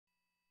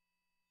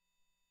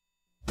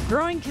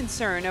Growing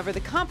concern over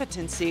the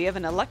competency of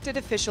an elected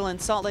official in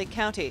Salt Lake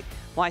County.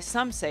 Why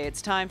some say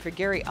it's time for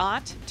Gary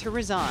Ott to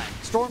resign.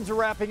 Storms are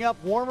wrapping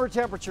up. Warmer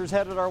temperatures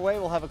headed our way.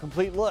 We'll have a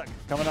complete look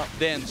coming up.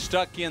 Then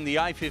stuck in the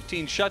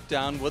I-15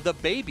 shutdown with a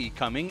baby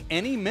coming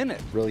any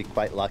minute. Really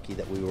quite lucky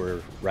that we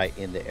were right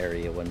in the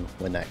area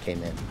when that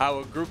came in. How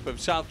a group of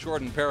South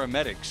Jordan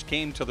paramedics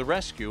came to the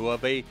rescue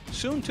of a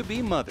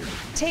soon-to-be mother.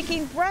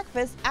 Taking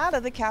breakfast out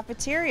of the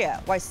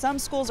cafeteria. Why some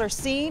schools are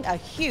seeing a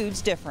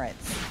huge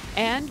difference.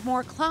 And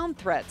more clown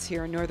threats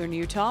here in northern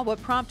Utah. What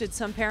prompted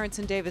some parents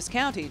in Davis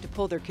County to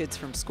pull their kids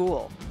from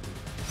school.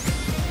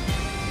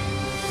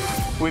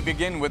 We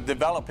begin with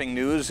developing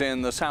news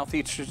in the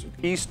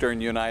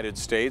southeastern United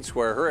States,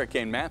 where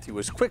Hurricane Matthew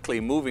is quickly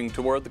moving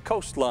toward the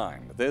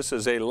coastline. This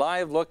is a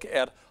live look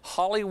at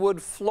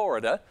Hollywood,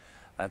 Florida.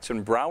 That's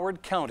in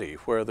Broward County,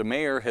 where the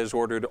mayor has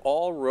ordered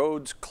all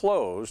roads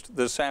closed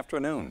this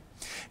afternoon.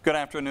 Good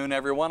afternoon,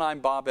 everyone. I'm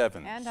Bob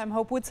Evans. And I'm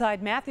Hope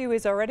Woodside. Matthew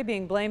is already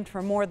being blamed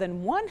for more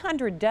than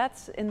 100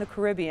 deaths in the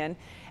Caribbean,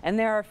 and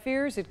there are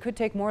fears it could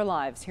take more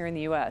lives here in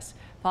the U.S.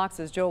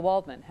 Fox's Joe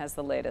Waldman has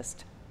the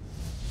latest.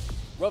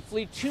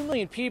 Roughly 2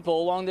 million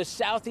people along the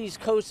southeast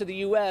coast of the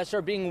U.S.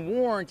 are being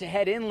warned to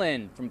head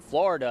inland from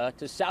Florida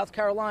to South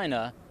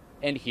Carolina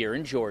and here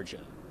in Georgia.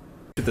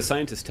 What the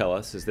scientists tell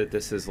us is that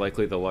this is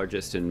likely the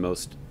largest and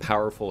most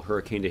powerful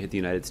hurricane to hit the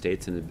United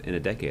States in a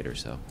decade or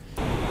so.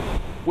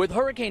 With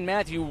Hurricane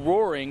Matthew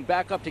roaring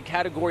back up to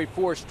Category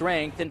 4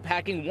 strength and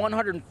packing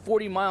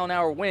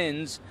 140-mile-an-hour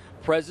winds,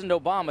 President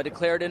Obama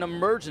declared an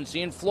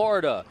emergency in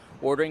Florida,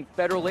 ordering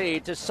federal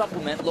aid to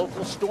supplement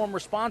local storm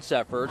response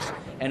efforts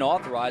and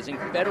authorizing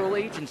federal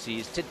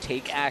agencies to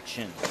take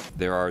action.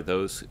 There are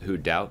those who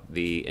doubt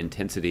the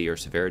intensity or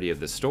severity of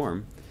the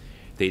storm.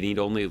 They need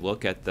only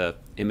look at the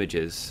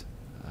images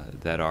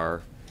that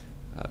are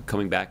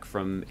coming back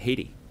from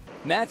Haiti.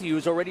 Matthew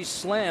has already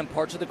slammed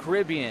parts of the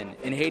Caribbean.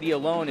 In Haiti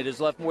alone, it has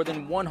left more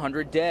than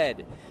 100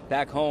 dead.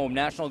 Back home,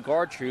 National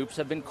Guard troops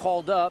have been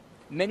called up.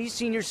 Many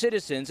senior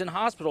citizens and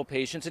hospital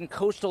patients in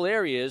coastal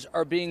areas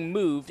are being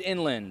moved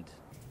inland.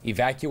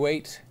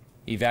 Evacuate,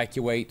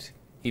 evacuate,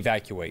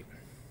 evacuate.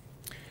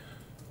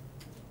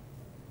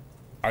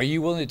 Are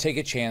you willing to take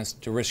a chance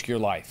to risk your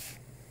life?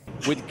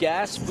 With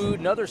gas, food,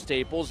 and other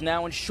staples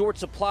now in short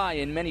supply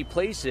in many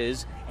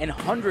places and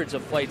hundreds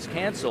of flights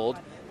canceled,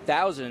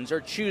 thousands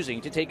are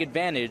choosing to take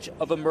advantage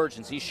of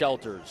emergency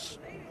shelters.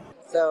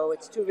 So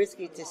it's too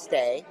risky to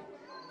stay,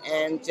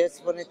 and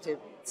just wanted to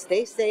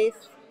stay safe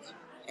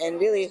and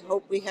really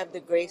hope we have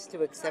the grace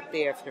to accept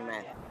the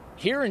aftermath.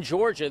 Here in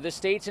Georgia, the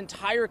state's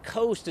entire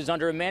coast is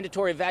under a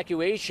mandatory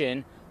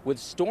evacuation with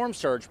storm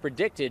surge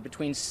predicted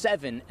between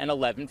 7 and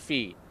 11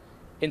 feet.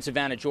 In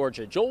Savannah,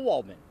 Georgia, Joel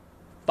Waldman,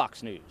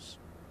 Fox News.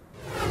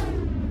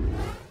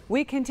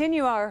 We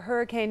continue our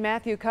Hurricane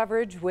Matthew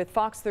coverage with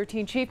Fox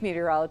 13 Chief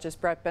Meteorologist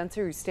Brett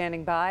Benser, who's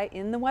standing by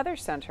in the Weather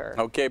Center.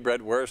 Okay,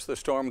 Brett, where's the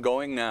storm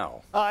going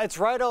now? It's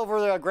right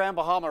over the Grand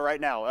Bahama right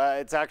now.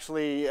 It's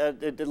actually,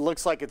 it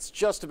looks like it's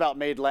just about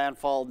made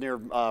landfall near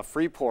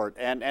Freeport.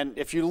 And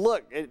if you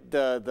look,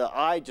 the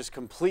eye just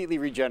completely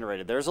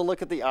regenerated. There's a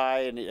look at the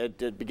eye, and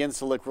it begins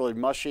to look really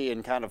mushy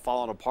and kind of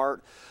falling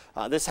apart.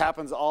 This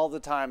happens all the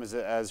time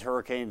as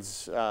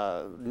hurricanes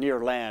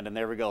near land, and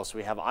there we go. So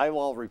we have eye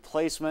wall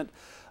replacement.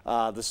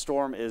 The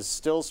storm is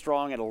still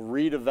strong. It'll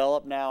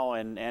redevelop now,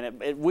 and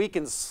it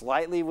weakens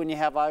slightly when you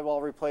have eye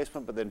wall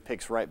replacement, but then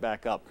picks right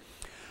back up.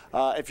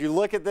 If you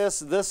look at this,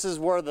 this is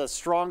where the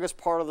strongest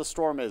part of the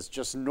storm is,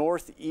 just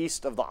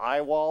northeast of the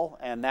eye wall,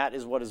 and that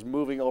is what is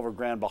moving over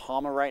Grand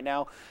Bahama right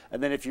now.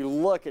 And then if you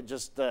look at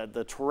just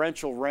the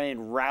torrential rain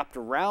wrapped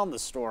around the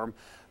storm,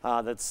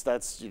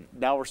 that's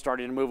now we're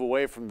starting to move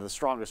away from the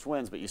strongest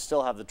winds, but you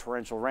still have the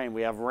torrential rain.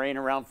 We have rain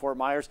around Fort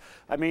Myers.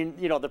 I mean,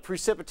 you know, the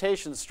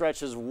precipitation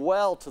stretches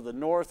well to the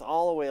north,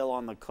 all the way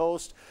along the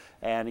coast.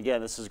 And again,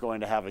 this is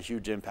going to have a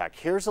huge impact.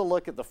 Here's a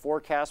look at the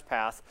forecast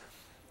path.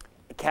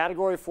 A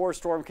Category 4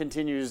 storm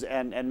continues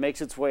and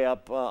makes its way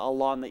up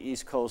along the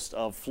east coast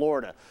of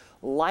Florida.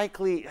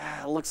 Likely,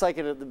 looks like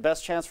the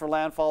best chance for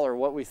landfall, or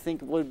what we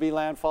think would be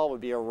landfall, would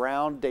be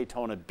around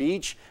Daytona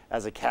Beach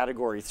as a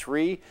Category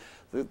 3.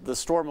 The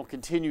storm will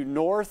continue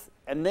north,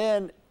 and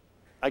then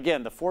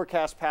again, the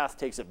forecast path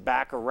takes it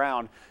back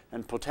around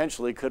and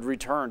potentially could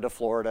return to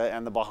Florida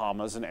and the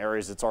Bahamas and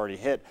areas it's already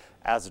hit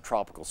as a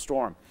tropical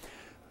storm.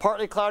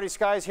 Partly cloudy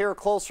skies here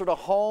closer to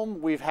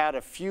home. We've had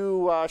a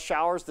few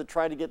showers that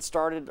tried to get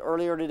started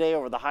earlier today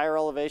over the higher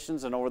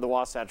elevations and over the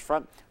Wasatch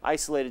Front.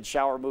 Isolated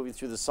shower moving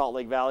through the Salt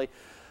Lake Valley.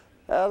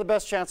 The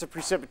best chance of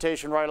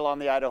precipitation right along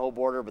the Idaho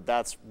border, but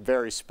that's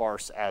very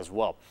sparse as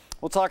well.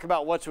 We'll talk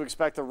about what to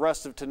expect the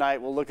rest of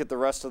tonight. We'll look at the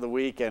rest of the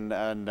week and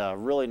a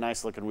really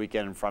nice looking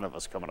weekend in front of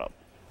us coming up.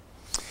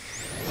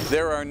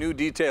 There are new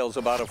details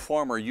about a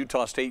former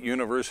Utah State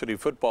University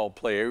football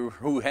player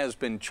who has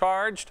been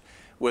charged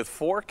with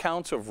 4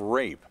 counts of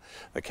rape.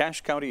 The Cache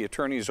County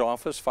Attorney's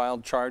Office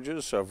filed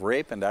charges of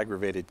rape and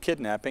aggravated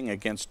kidnapping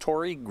against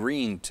Tori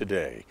Green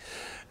today.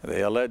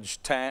 The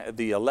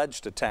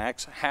alleged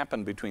attacks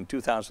happened between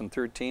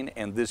 2013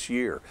 and this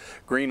year.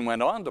 Green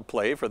went on to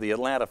play for the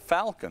Atlanta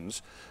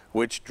Falcons,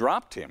 which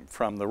dropped him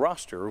from the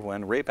roster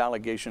when rape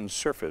allegations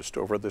surfaced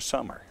over the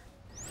summer.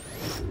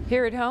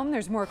 Here at home,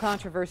 there's more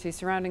controversy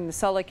surrounding the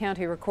Salt Lake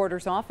County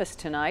Recorder's office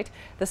tonight.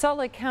 The Salt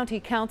Lake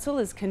County Council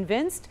is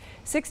convinced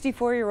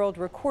 64-year-old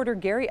recorder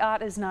Gary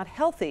Ott is not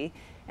healthy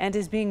and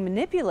is being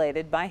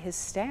manipulated by his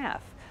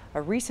staff.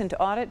 A recent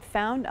audit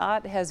found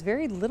Ott has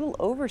very little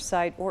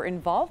oversight or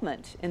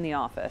involvement in the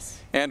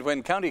office. And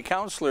when county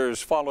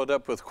councilors followed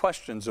up with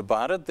questions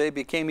about it, they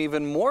became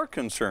even more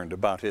concerned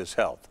about his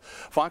health.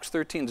 Fox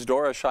 13's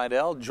Dora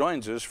Scheidel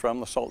joins us from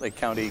the Salt Lake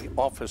County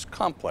office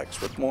complex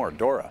with more.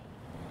 Dora.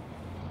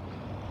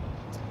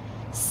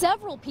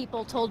 Several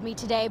people told me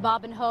today,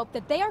 Bob and Hope,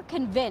 that they are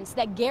convinced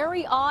that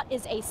Gary Ott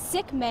is a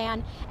sick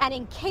man and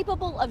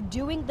incapable of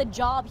doing the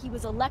job he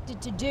was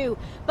elected to do.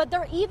 But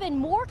they're even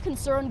more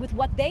concerned with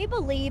what they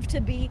believe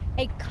to be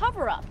a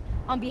cover-up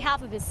on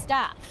behalf of his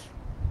staff.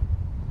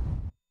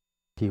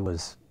 He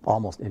was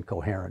almost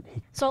incoherent.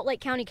 Salt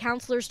Lake County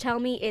councilors tell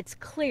me it's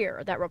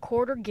clear that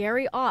recorder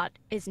Gary Ott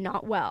is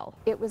not well.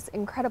 It was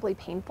incredibly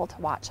painful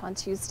to watch on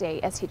Tuesday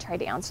as he tried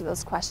to answer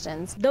those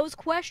questions. Those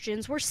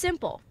questions were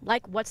simple,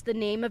 like what's the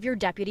name of your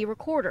deputy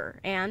recorder?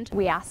 And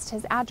we asked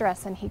his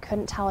address and he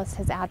couldn't tell us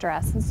his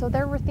address. And so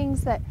there were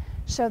things that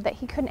showed that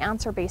he couldn't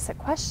answer basic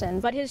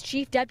questions. But his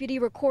chief deputy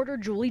recorder,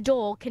 Julie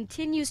Dole,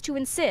 continues to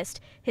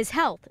insist his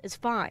health is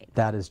fine.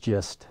 That is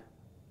just,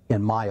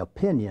 in my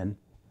opinion,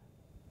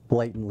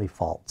 blatantly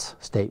false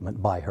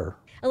statement by her.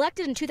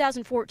 Elected in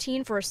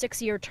 2014 for a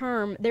 6-year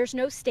term, there's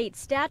no state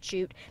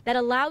statute that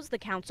allows the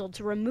council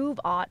to remove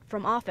Ott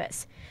from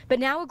office. But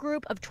now a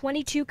group of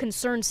 22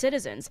 concerned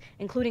citizens,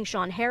 including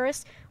Sean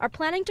Harris, are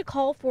planning to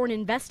call for an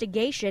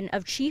investigation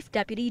of Chief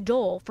Deputy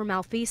Dole for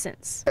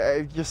malfeasance.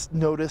 I just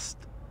noticed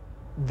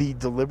the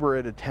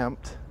deliberate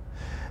attempt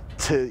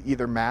to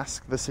either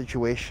mask the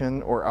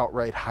situation or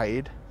outright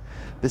hide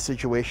the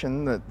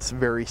situation that's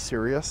very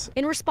serious.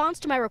 In response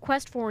to my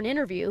request for an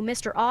interview,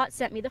 Mr. Ott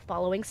sent me the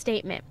following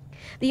statement.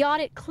 The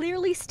audit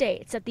clearly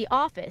states that the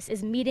office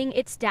is meeting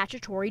its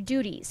statutory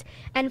duties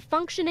and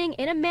functioning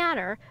in a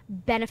manner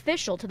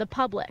beneficial to the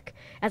public.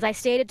 As I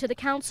stated to the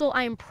council,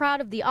 I am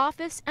proud of the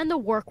office and the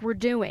work we're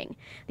doing.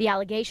 The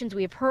allegations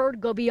we have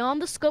heard go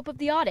beyond the scope of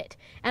the audit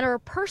and are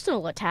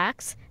personal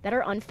attacks that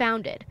are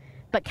unfounded.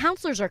 But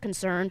councilors are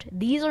concerned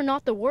these are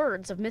not the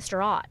words of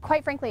Mr. Ott.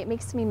 Quite frankly, it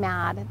makes me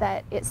mad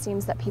that it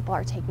seems that people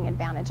are taking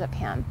advantage of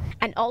him.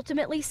 And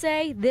ultimately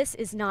say this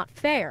is not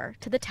fair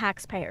to the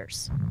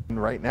taxpayers.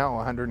 Right now,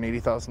 a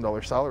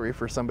 $180,000 salary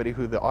for somebody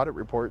who the audit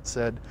report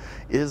said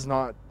is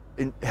not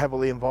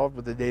heavily involved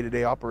with the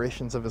day-to-day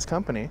operations of his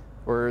company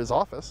or his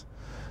office.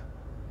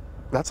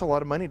 That's a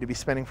lot of money to be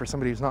spending for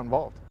somebody who's not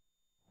involved.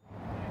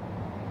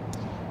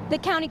 The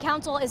county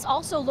council is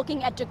also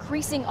looking at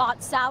decreasing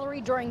Ott's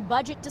salary during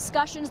budget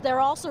discussions. They're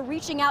also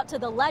reaching out to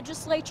the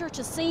legislature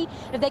to see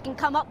if they can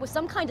come up with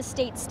some kind of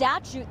state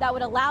statute that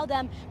would allow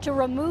them to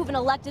remove an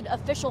elected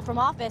official from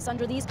office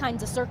under these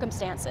kinds of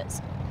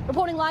circumstances.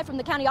 Reporting live from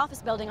the county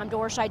office building, I'm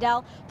Dora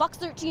Scheidel, Fox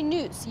 13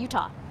 News,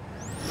 Utah.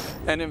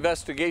 An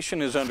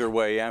investigation is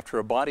underway after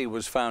a body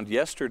was found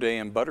yesterday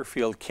in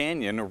Butterfield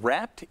Canyon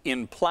wrapped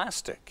in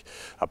plastic.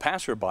 A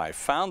passerby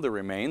found the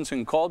remains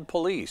and called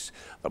police.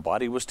 The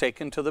body was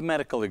taken to the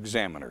medical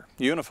examiner.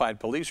 Unified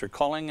Police are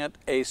calling it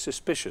a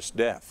suspicious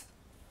death.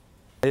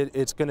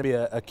 It's going to be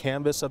a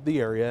canvas of the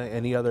area,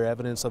 any other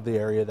evidence of the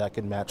area that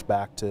can match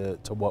back to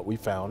what we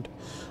found.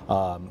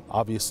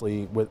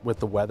 Obviously, with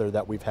the weather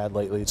that we've had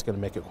lately, it's going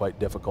to make it quite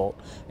difficult.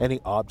 Any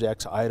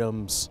objects,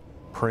 items,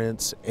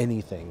 prints,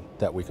 anything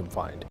that we can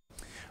find.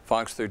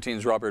 Fox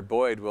 13's Robert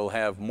Boyd will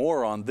have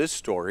more on this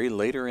story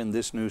later in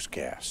this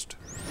newscast.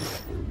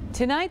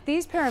 Tonight,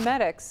 these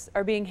paramedics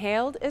are being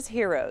hailed as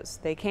heroes.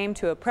 They came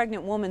to a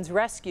pregnant woman's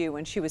rescue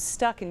when she was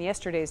stuck in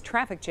yesterday's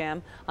traffic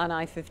jam on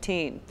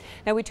I-15.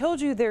 Now, we told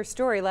you their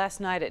story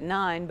last night at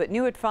 9, but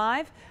new at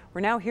 5,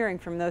 we're now hearing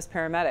from those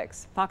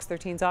paramedics. Fox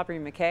 13's Aubrey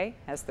McKay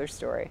has their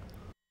story.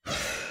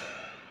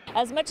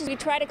 As much as we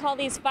try to call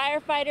these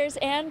firefighters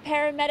and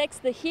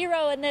paramedics the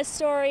hero in this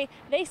story,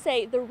 they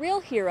say the real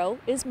hero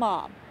is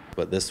Mom.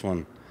 But this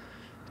one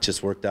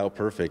just worked out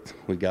perfect.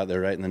 We got there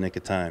right in the nick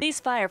of time.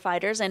 These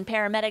firefighters and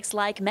paramedics,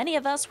 like many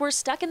of us, were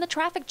stuck in the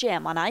traffic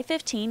jam on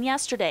I-15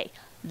 yesterday.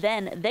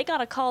 Then they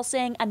got a call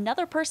saying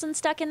another person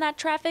stuck in that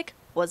traffic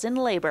was in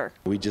labor.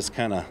 We just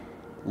kind of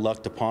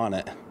lucked upon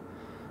it.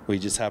 We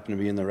just happened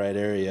to be in the right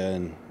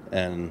area,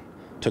 and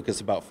took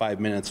us about 5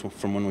 minutes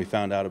from when we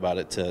found out about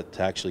it to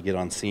actually get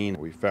on scene.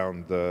 We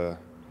found the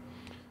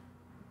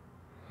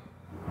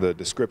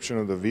description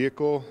of the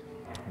vehicle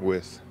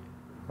with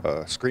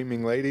a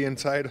screaming lady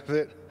inside of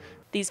it.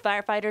 These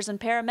firefighters and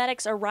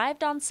paramedics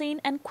arrived on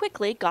scene and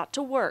quickly got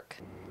to work.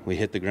 we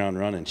hit the ground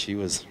running. She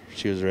was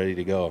ready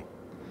to go.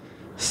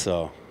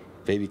 So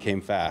baby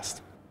came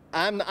fast.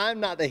 I'm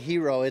not the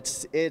hero.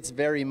 It's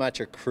very much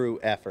a crew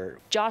effort.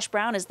 Josh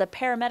Brown is the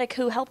paramedic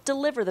who helped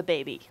deliver the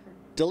baby.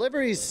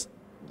 Deliveries,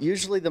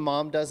 usually the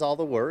mom does all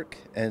the work,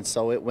 and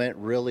so it went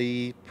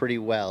really pretty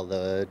well.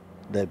 The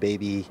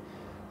baby,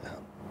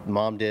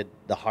 mom did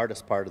the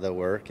hardest part of the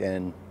work,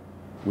 and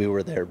we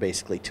were there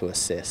basically to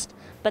assist.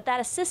 But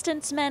that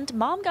assistance meant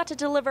Mom got to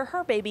deliver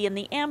her baby in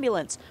the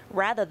ambulance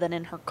rather than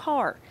in her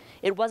car.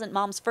 It wasn't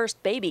Mom's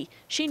first baby.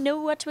 She knew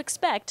what to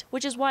expect,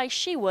 which is why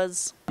she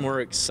was more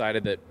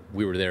excited that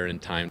we were there in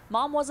time.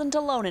 Mom wasn't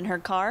alone in her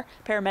car.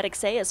 Paramedics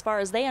say as far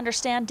as they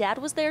understand, Dad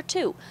was there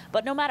too.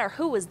 But no matter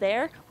who was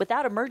there,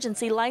 without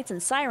emergency lights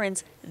and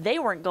sirens, they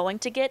weren't going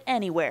to get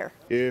anywhere.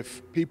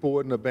 If people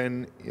wouldn't have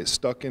been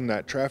stuck in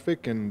that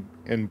traffic and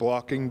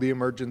blocking the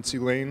emergency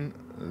lane,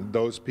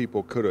 those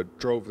people could have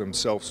drove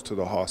themselves to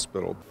the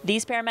hospital.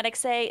 These paramedics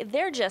say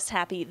they're just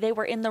happy they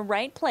were in the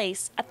right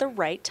place at the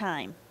right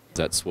time.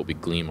 That's what we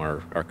glean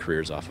our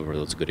careers off of, are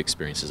those good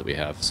experiences that we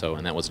have.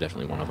 And that was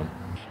definitely one of them.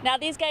 Now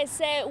these guys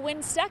say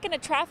when stuck in a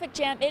traffic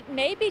jam, it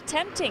may be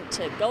tempting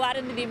to go out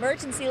into the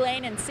emergency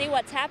lane and see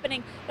what's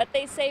happening, but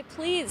they say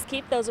please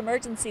keep those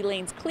emergency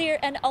lanes clear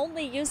and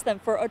only use them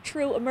for a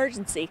true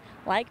emergency,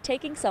 like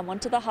taking someone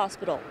to the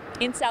hospital.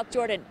 In South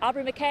Jordan,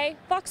 Aubrey McKay,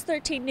 Fox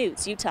 13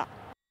 News, Utah.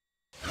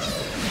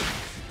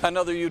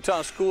 Another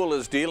Utah school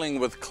is dealing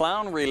with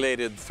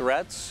clown-related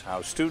threats.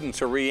 How students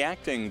are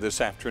reacting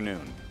this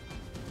afternoon.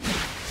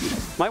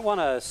 Might want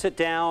to sit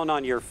down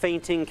on your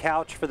fainting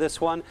couch for this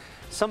one.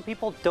 Some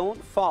people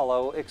don't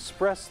follow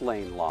express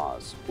lane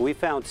laws. We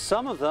found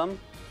some of them,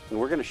 and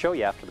we're going to show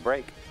you after the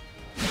break.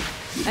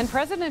 And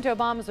President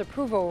Obama's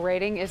approval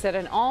rating is at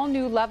an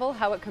all-new level.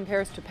 How it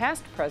compares to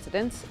past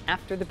presidents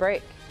after the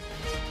break.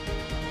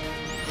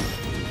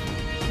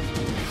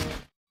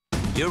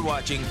 You're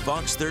watching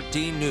Fox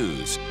 13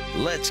 News.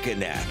 Let's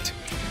connect.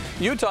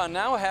 Utah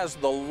now has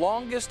the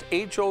longest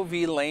HOV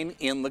lane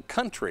in the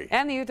country.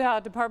 And the Utah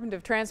Department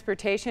of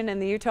Transportation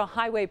and the Utah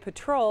Highway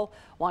Patrol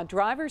want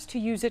drivers to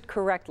use it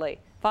correctly.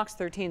 Fox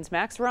 13's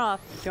Max Roth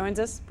joins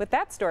us with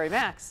that story.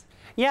 Max.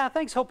 Yeah,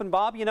 thanks, Hope and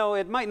Bob. You know,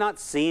 it might not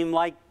seem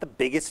like the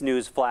biggest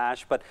news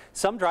flash, but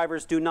some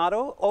drivers do not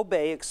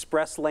obey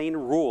express lane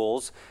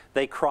rules.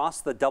 They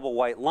cross the double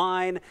white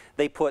line.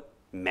 They put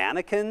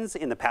mannequins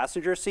in the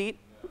passenger seat.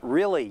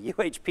 Really,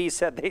 UHP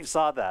said they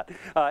saw that,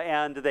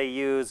 and they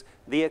use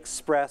the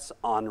express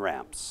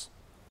on-ramps.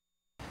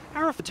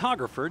 Our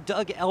photographer,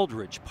 Doug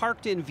Eldridge,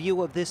 parked in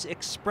view of this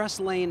express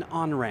lane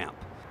on-ramp.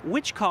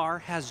 Which car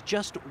has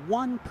just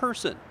one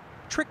person?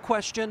 Trick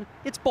question,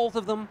 it's both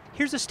of them.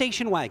 Here's a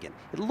station wagon.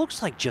 It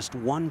looks like just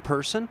one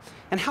person.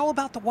 And how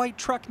about the white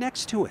truck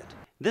next to it?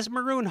 This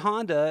maroon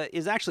Honda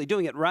is actually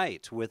doing it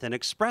right with an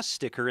express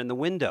sticker in the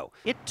window.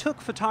 It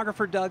took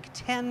photographer Doug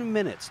 10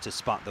 minutes to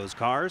spot those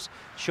cars,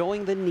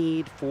 showing the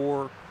need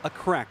for a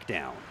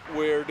crackdown.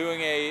 We're doing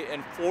a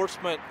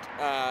enforcement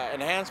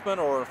enhancement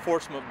or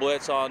enforcement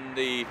blitz on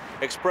the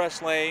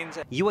express lanes.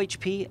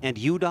 UHP and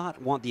UDOT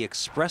want the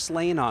express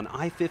lane on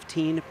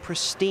I-15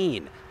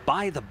 pristine,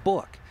 by the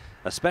book.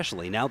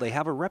 Especially now they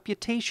have a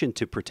reputation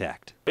to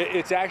protect.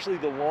 It's actually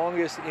the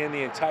longest in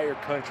the entire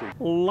country.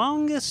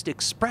 Longest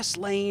express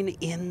lane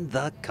in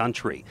the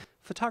country.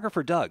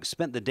 Photographer Doug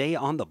spent the day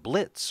on the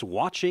blitz,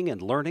 watching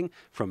and learning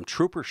from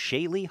Trooper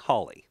Shaylee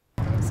Hawley.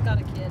 Just got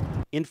a kid.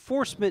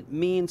 Enforcement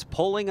means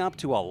pulling up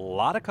to a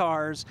lot of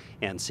cars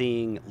and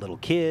seeing little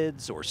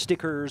kids or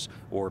stickers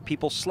or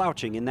people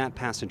slouching in that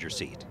passenger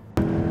seat.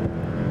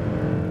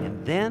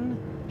 And then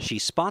she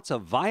spots a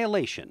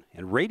violation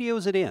and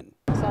radios it in.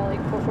 Saw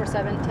like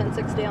 447,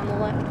 1060 on the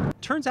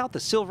left. Turns out the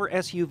silver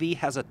SUV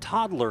has a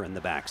toddler in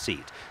the back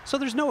seat, so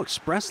there's no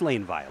express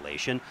lane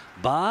violation,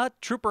 but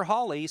Trooper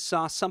Hawley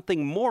saw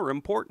something more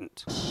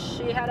important.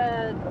 She had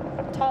a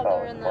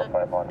toddler in the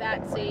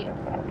back seat.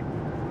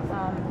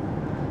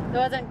 It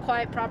wasn't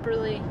quite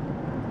properly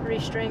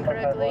restrained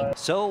correctly.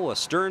 So a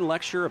stern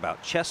lecture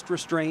about chest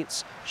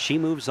restraints, she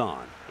moves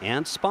on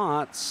and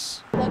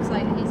spots... Looks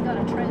like he's got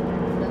a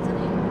trailer,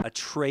 doesn't he? A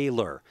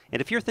trailer.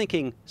 And if you're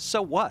thinking,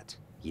 so what?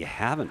 You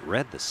haven't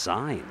read the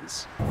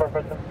signs.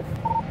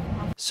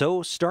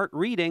 So start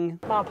reading.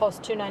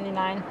 Milepost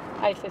 299,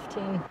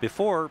 I-15.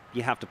 Before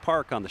you have to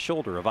park on the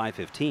shoulder of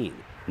I-15.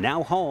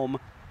 Now home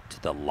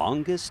to the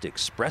longest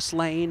express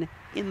lane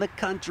in the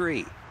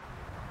country.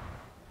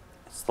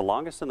 It's the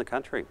longest in the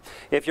country.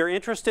 If you're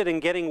interested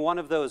in getting one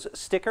of those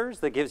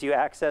stickers that gives you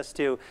access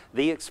to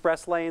the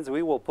express lanes,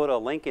 we will put a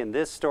link in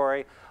this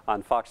story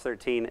on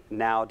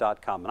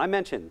fox13now.com. And I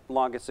mentioned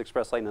longest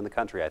express lane in the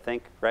country, I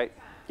think, right?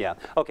 Yeah.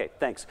 Okay,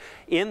 thanks.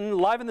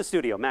 Live in the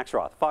studio, Max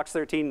Roth, Fox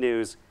 13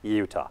 News,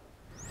 Utah.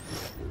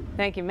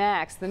 Thank you,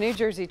 Max. The New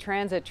Jersey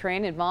Transit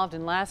train involved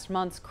in last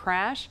month's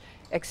crash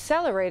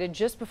accelerated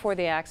just before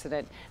the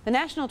accident. The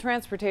National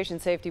Transportation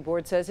Safety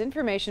Board says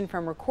information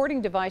from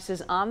recording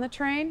devices on the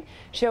train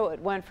show it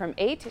went from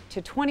 8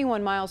 to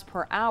 21 miles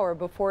per hour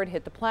before it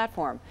hit the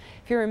platform.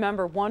 If you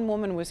remember, one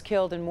woman was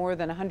killed and more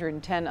than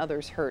 110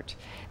 others hurt.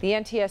 The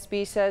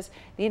NTSB says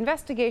the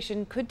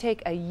investigation could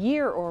take a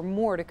year or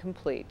more to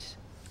complete.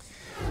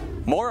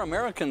 More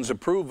Americans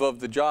approve of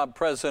the job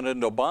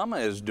President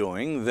Obama is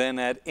doing than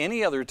at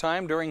any other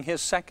time during his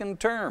second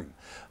term.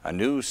 A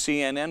new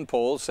CNN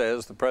poll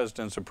says the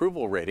president's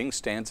approval rating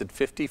stands at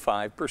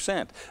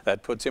 55%.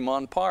 That puts him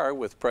on par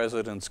with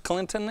Presidents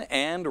Clinton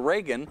and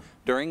Reagan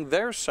during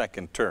their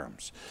second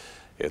terms.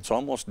 It's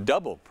almost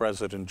double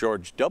President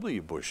George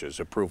W. Bush's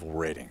approval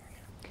rating.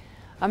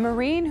 A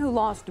Marine who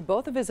lost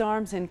both of his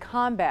arms in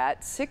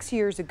combat 6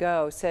 years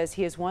ago says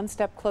he is one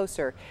step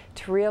closer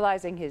to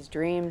realizing his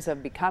dreams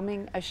of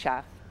becoming a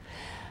chef.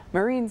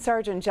 Marine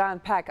Sergeant John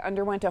Peck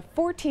underwent a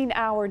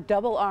 14-hour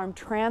double-arm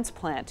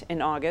transplant in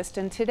August,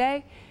 and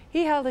today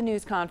he held a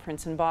news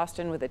conference in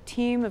Boston with a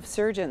team of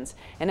surgeons.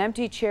 An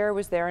empty chair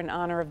was there in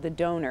honor of the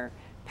donor.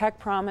 Peck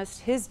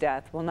promised his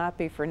death will not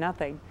be for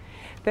nothing,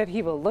 that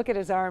he will look at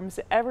his arms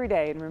every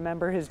day and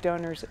remember his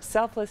donor's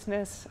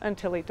selflessness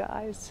until he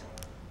dies.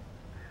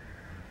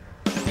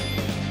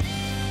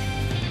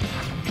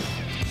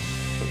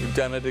 We've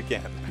done it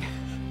again.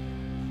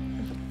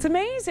 It's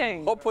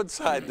amazing. Hope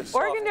inside the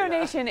organ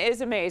donation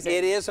is amazing.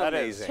 It is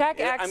amazing. Check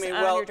X on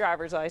your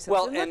driver's license.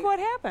 Well, and look what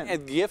happened.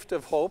 And Gift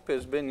of Hope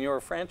has been your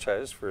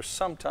franchise for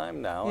some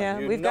time now. Yeah,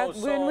 and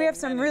we have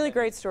some really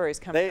great stories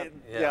coming up.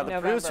 Yeah,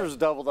 the producers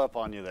doubled up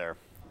on you there.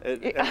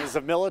 It was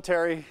a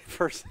military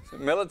person.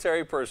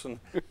 Military person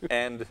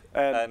and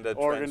a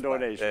organ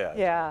donation.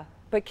 Yeah,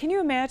 but can you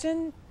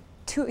imagine?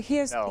 He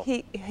has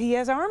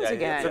arms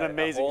again. It's an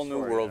amazing whole new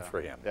world for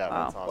him. Yeah,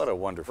 wow. awesome. What a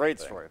wonderful great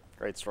thing. story.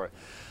 Great story.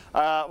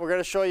 We're going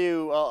to show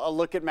you a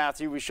look at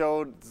Matthew. We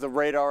showed the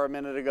radar a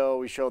minute ago.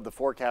 We showed the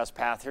forecast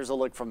path. Here's a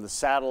look from the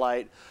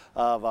satellite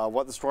of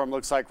what the storm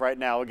looks like right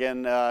now.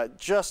 Again,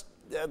 just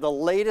the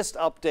latest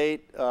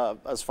update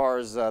as far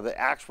as the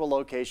actual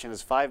location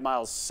is 5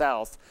 miles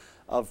south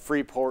of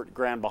Freeport,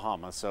 Grand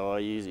Bahama. So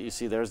you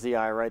see there's the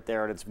eye right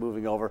there, and it's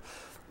moving over.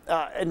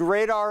 In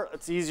radar,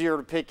 it's easier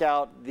to pick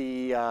out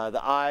the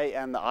eye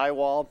and the eye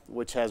wall,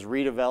 which has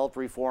redeveloped,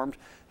 reformed.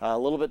 A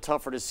little bit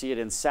tougher to see it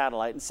in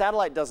satellite. And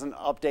satellite doesn't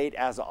update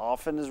as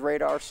often as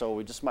radar, so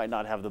we just might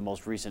not have the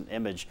most recent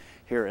image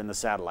here in the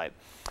satellite.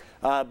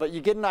 But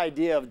you get an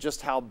idea of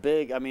just how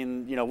big. I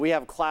mean, you know, we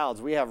have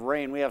clouds, we have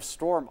rain, we have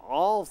storm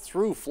all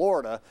through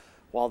Florida,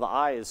 while the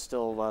eye is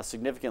still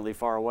significantly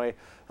far away.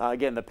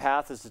 Again, the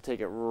path is to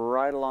take it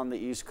right along the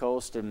East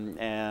Coast,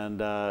 and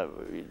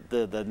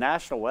the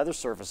National Weather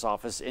Service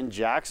office in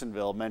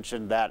Jacksonville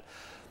mentioned that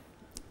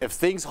if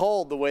things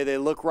hold the way they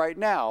look right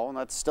now, and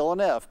that's still an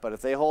if, but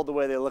if they hold the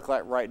way they look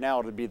like right now,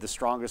 it'll be the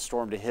strongest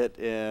storm to hit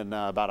in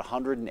about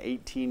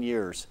 118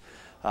 years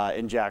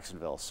in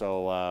Jacksonville.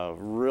 So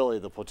really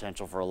the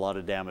potential for a lot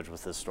of damage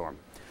with this storm.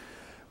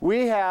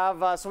 We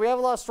have a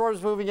lot of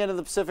storms moving into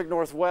the Pacific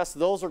Northwest.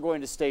 Those are going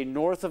to stay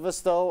north of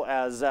us, though,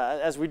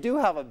 as we do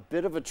have a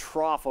bit of a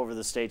trough over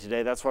the state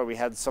today. That's why we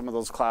had some of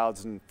those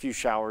clouds and a few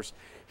showers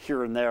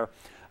here and there.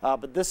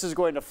 But this is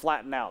going to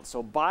flatten out.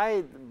 So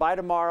by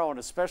tomorrow, and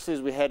especially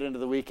as we head into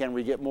the weekend,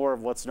 we get more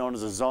of what's known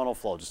as a zonal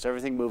flow, just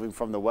everything moving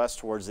from the west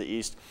towards the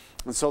east.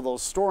 And so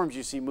those storms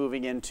you see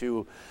moving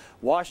into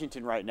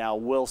Washington right now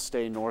will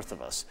stay north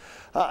of us.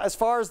 As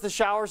far as the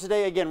showers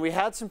today, again, we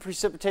had some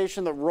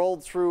precipitation that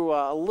rolled through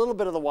a little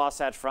bit of the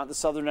Wasatch Front, the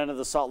southern end of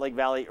the Salt Lake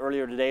Valley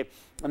earlier today,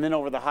 and then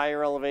over the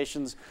higher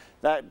elevations,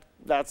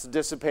 that's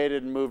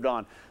dissipated and moved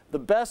on. The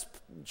best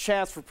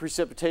chance for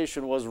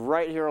precipitation was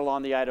right here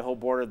along the Idaho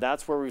border.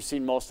 That's where we've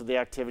seen most of the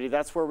activity.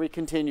 That's where we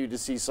continue to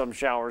see some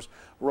showers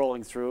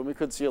rolling through. And we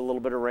could see a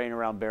little bit of rain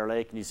around Bear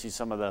Lake, and you see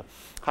some of the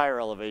higher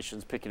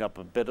elevations picking up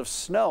a bit of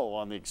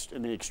snow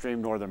in the extreme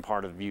northern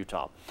part of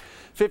Utah.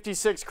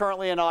 56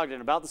 currently in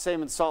Ogden, about the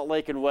same in Salt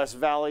Lake and West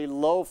Valley,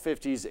 low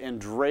 50s in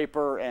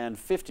Draper, and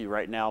 50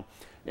 right now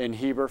in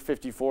Heber,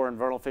 54 in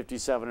Vernal,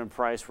 57 in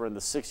Price. We're in the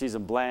 60s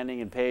in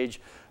Blanding and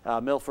Page,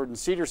 Milford and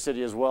Cedar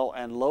City as well,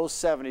 and low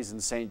 70s in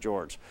St.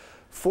 George.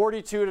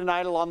 42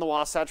 tonight along the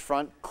Wasatch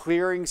Front,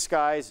 clearing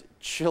skies,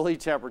 chilly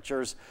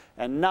temperatures,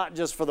 and not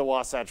just for the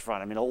Wasatch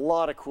Front. I mean, a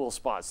lot of cool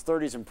spots.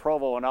 30s in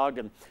Provo and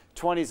Ogden,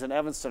 20s in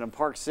Evanston and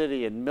Park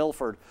City and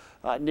Milford,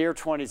 near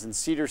 20s in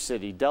Cedar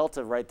City,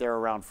 Delta right there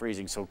around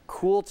freezing. So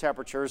cool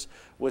temperatures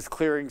with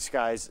clearing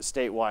skies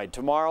statewide.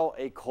 Tomorrow,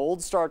 a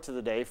cold start to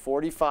the day,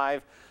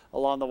 45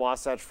 along the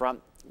Wasatch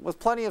Front. With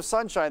plenty of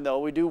sunshine, though,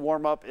 we do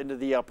warm up into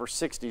the upper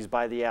 60s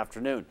by the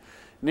afternoon.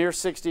 Near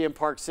 60 in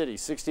Park City,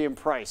 60 in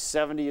Price,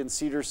 70 in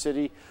Cedar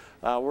City.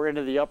 We're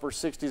into the upper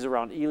 60s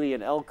around Ely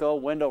and Elko.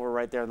 Wendover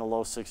right there in the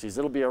low 60s.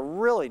 It'll be a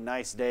really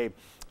nice day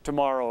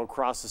tomorrow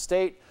across the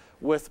state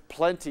with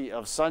plenty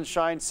of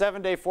sunshine.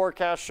 7-day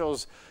forecast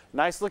shows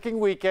nice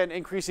looking weekend,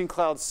 increasing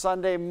clouds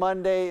Sunday,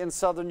 Monday in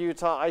southern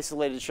Utah,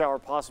 isolated shower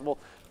possible.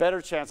 Better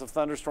chance of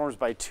thunderstorms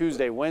by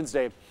Tuesday,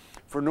 Wednesday.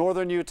 for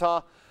northern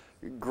Utah.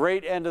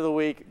 Great end of the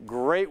week,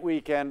 great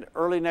weekend.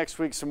 Early next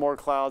week, some more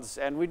clouds,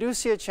 and we do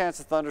see a chance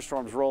of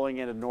thunderstorms rolling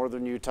into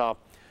northern Utah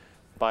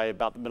by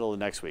about the middle of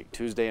next week,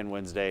 Tuesday and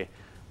Wednesday.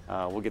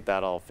 We'll get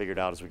that all figured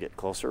out as we get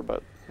closer,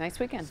 but nice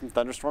weekend. Some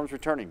thunderstorms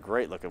returning.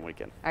 Great looking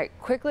weekend. All right,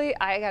 quickly,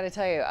 I got to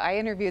tell you, I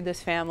interviewed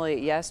this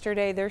family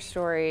yesterday. Their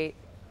story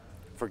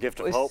for Gift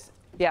of Hope.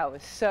 Yeah, it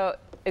was so.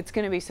 It's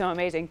going to be so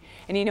amazing.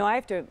 And you know, I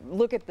have to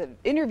look at the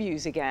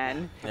interviews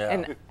again,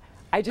 and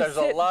I just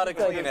there's a lot of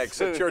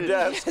Kleenex at your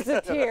desk.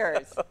 The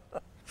tears.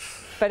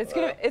 But it's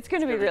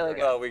gonna be really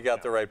good. Well, we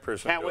got the right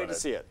person. Can't wait to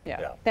see it.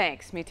 Yeah.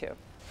 Thanks. Me too.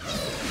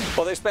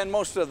 Well, they spend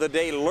most of the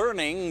day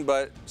learning,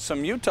 but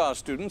some Utah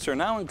students are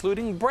now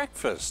including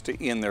breakfast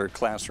in their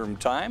classroom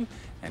time,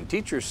 and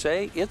teachers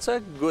say it's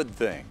a good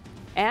thing.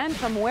 And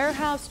from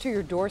warehouse to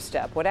your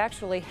doorstep, what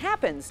actually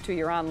happens to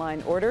your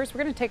online orders?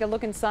 We're going to take a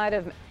look inside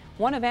of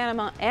one of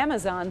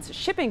Amazon's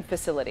shipping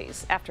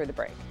facilities after the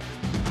break.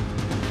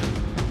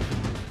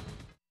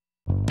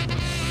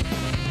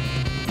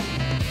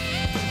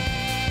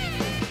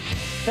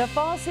 The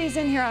fall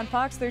season here on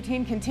Fox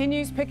 13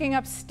 continues, picking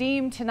up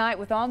steam tonight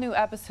with all new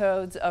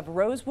episodes of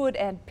Rosewood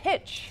and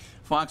Pitch.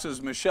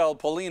 Fox's Michelle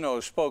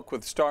Polino spoke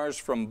with stars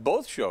from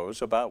both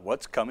shows about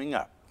what's coming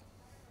up.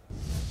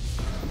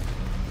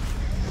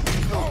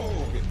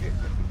 Oh,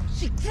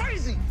 she's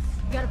crazy.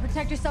 You gotta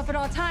protect yourself at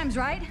all times,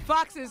 right?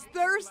 Fox's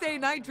Thursday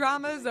night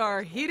dramas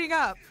are heating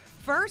up.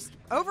 First,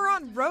 over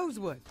on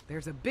Rosewood,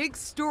 there's a big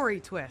story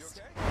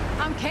twist.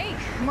 I'm Kate.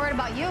 I'm worried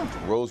about you.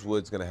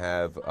 Rosewood's gonna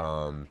have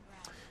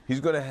he's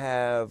going to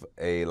have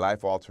a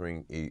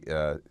life-altering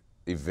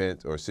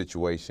event or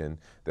situation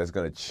that's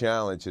going to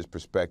challenge his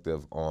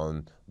perspective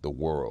on the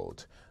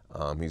world.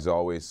 He's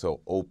always so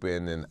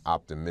open and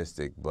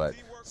optimistic, but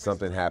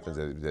something happens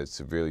that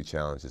severely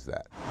challenges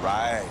that.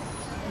 Right.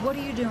 What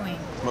are you doing?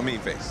 My mean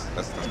face.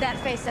 That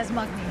face says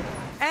mug me.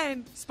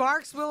 And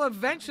sparks will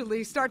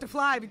eventually start to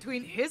fly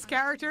between his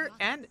character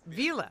and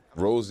Vila.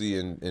 Rosie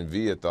and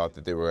Via thought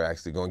that they were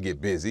actually going to get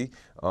busy.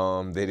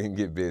 They didn't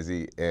get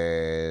busy.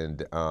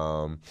 And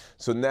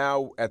so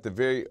now at the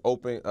very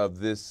opening of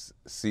this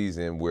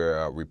season,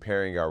 we're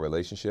repairing our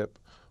relationship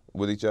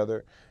with each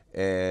other.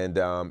 And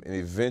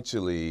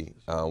eventually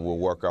we'll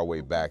work our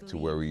way back to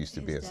where we used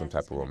to be in some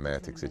type of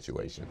romantic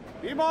situation.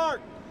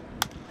 D-Mark!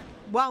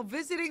 While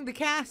visiting the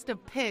cast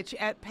of Pitch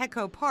at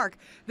Petco Park,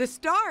 the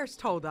stars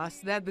told us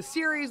that the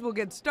series will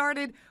get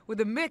started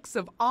with a mix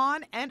of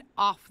on and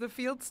off the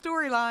field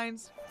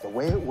storylines. The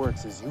way it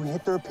works is you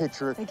hit their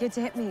pitcher. They get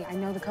to hit me. I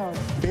know the code.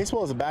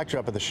 Baseball is a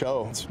backdrop of the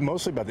show. It's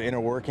mostly about the inner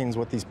workings,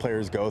 what these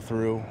players go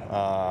through,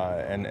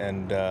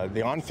 and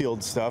the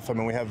on-field stuff. I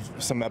mean, we have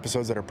some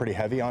episodes that are pretty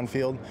heavy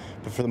on-field,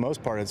 but for the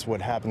most part, it's what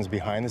happens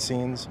behind the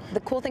scenes. The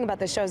cool thing about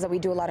this show is that we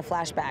do a lot of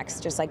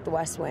flashbacks, just like The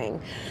West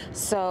Wing.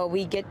 So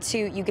you get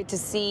to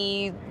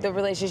see the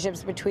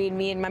relationships between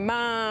me and my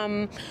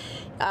mom,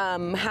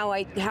 how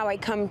I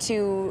come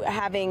to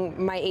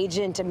having my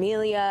agent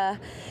Amelia.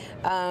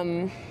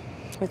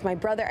 With my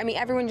brother. I mean,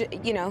 everyone,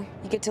 you know,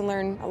 you get to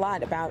learn a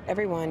lot about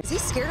everyone. Is he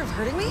scared of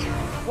hurting me?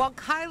 While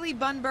Kylie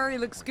Bunbury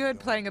looks good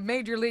playing a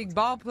major league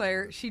ball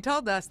player, she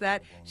told us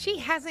that she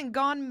hasn't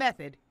gone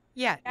method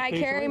yet. I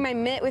carry my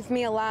mitt with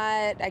me a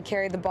lot. I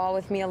carry the ball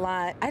with me a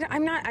lot.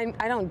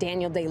 I don't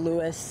Daniel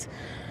Day-Lewis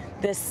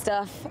this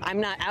stuff.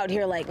 I'm not out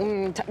here like,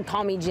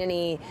 call me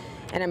Ginny,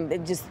 and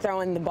I'm just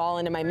throwing the ball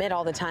into my mitt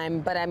all the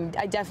time. But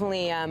I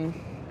definitely, yeah,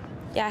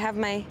 I have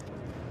my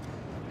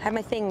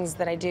things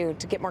that I do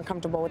to get more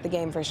comfortable with the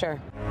game for sure.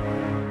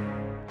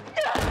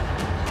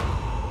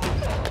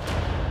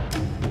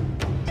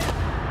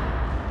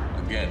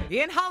 Again.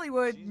 In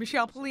Hollywood,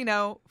 Michelle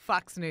Polino,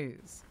 Fox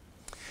News.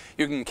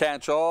 You can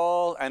catch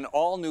an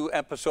all-new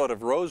episode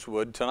of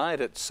Rosewood tonight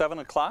at 7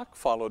 o'clock,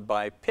 followed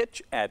by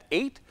Pitch at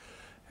 8,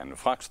 and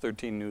Fox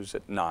 13 News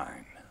at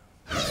 9.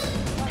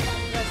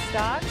 The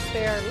stocks,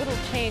 they are a little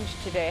changed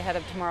today ahead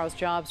of tomorrow's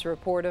jobs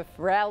report. A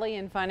rally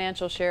in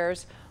financial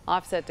shares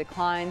offset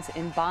declines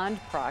in bond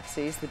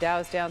proxies. The Dow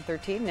is down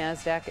 13,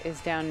 NASDAQ is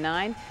down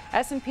 9,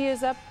 S&P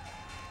is up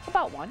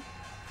about 1.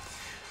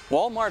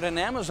 Walmart and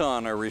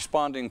Amazon are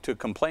responding to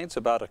complaints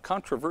about a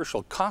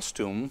controversial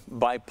costume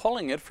by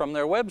pulling it from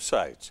their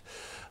websites.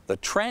 The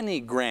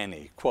tranny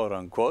granny, quote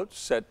unquote,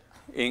 set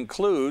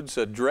includes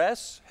a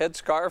dress,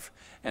 headscarf,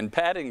 and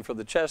padding for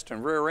the chest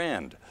and rear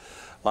end.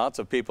 Lots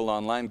of people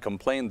online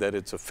complained that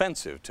it's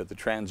offensive to the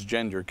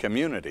transgender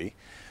community.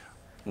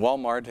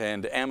 Walmart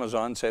and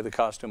Amazon say the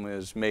costume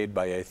is made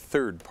by a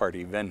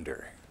third-party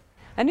vendor.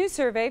 A new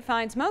survey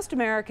finds most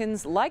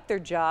Americans like their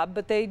job,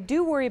 but they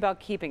do worry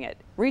about keeping it.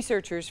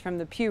 Researchers from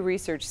the Pew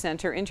Research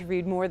Center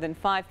interviewed more than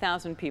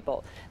 5,000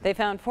 people. They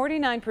found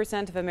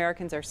 49% of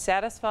Americans are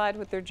satisfied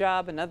with their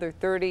job, another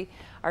 30%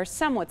 are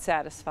somewhat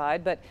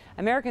satisfied, but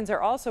Americans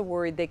are also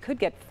worried they could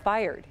get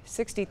fired.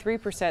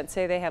 63%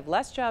 say they have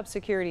less job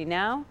security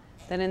now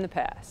than in the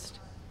past.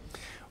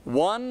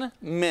 1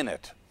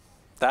 minute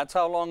That's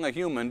how long a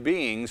human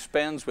being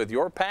spends with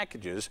your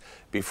packages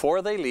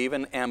before they leave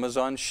an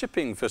Amazon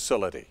shipping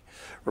facility.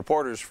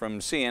 Reporters from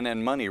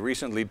CNN Money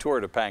recently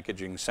toured a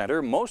packaging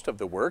center. Most of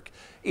the work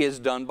is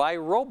done by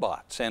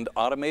robots and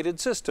automated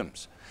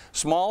systems.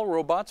 Small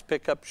robots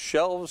pick up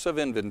shelves of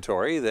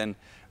inventory, then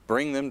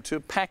bring them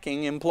to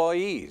packing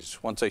employees.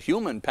 Once a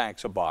human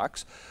packs a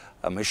box,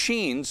 a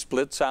machine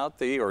spits out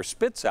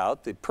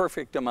the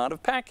perfect amount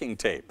of packing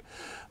tape.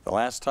 The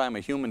last time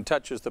a human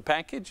touches the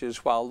package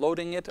is while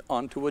loading it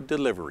onto a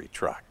delivery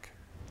truck.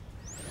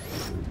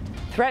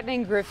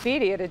 Threatening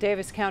graffiti at a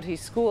Davis County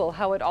school,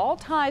 how it all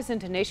ties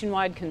into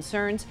nationwide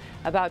concerns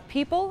about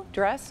people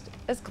dressed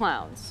as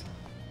clowns.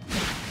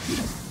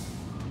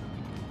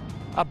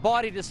 A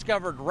body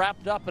discovered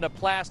wrapped up in a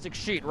plastic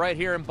sheet right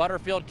here in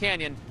Butterfield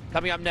Canyon.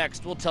 Coming up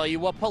next, we'll tell you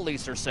what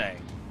police are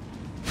saying.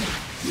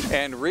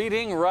 And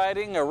reading,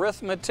 writing,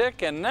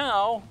 arithmetic, and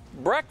now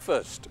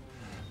breakfast.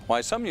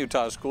 Why some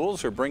Utah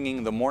schools are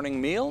bringing the morning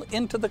meal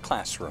into the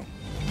classroom.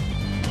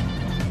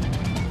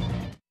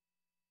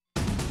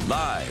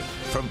 Live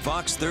from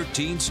Fox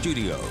 13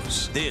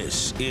 Studios,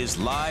 this is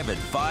Live at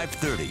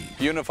 5:30.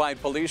 Unified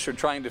Police are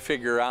trying to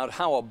figure out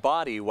how a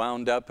body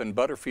wound up in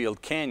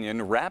Butterfield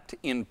Canyon wrapped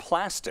in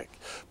plastic.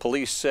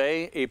 Police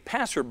say a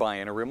passerby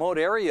in a remote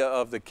area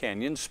of the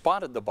canyon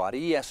spotted the body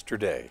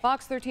yesterday.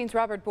 Fox 13's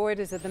Robert Boyd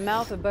is at the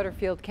mouth of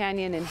Butterfield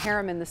Canyon in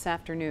Harriman this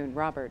afternoon.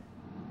 Robert.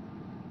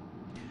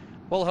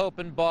 Well, Hope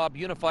and Bob,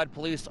 Unified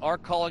Police are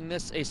calling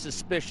this a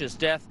suspicious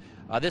death.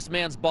 This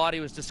man's body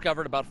was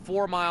discovered about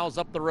 4 miles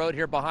up the road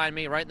here behind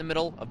me, right in the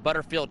middle of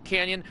Butterfield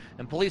Canyon.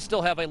 And police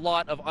still have a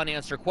lot of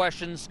unanswered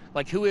questions,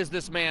 like who is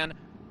this man,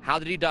 how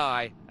did he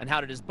die, and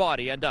how did his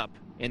body end up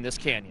in this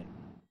canyon?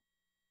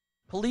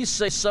 Police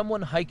say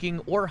someone hiking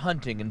or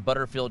hunting in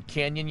Butterfield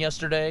Canyon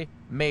yesterday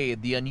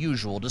made the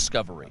unusual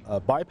discovery.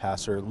 A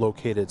bypasser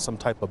located some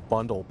type of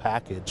bundle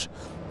package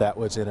that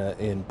was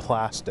in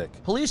plastic.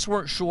 Police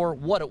weren't sure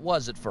what it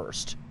was at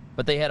first,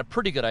 but they had a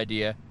pretty good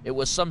idea it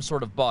was some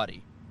sort of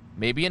body.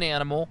 Maybe an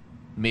animal,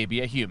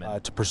 maybe a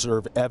human. To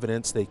preserve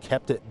evidence, they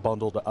kept it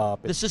bundled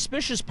up. The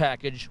suspicious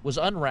package was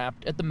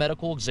unwrapped at the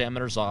medical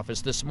examiner's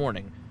office this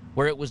morning,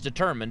 where it was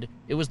determined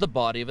it was the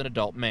body of an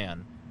adult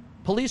man.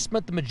 Police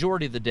spent the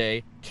majority of the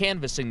day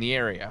canvassing the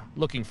area,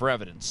 looking for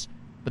evidence,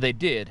 but they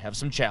did have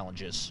some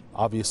challenges.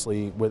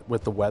 Obviously,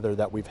 with the weather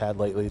that we've had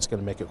lately, it's going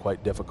to make it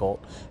quite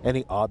difficult.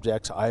 Any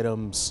objects,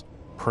 items,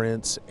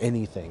 prints,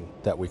 anything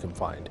that we can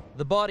find.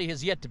 The body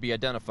has yet to be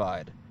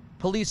identified.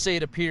 Police say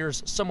it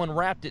appears someone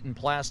wrapped it in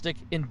plastic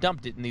and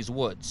dumped it in these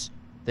woods.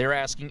 They're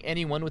asking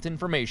anyone with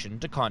information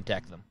to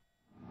contact them.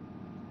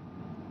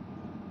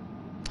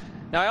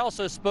 Now, I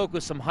also spoke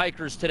with some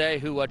hikers today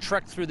who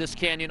trek through this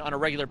canyon on a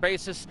regular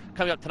basis.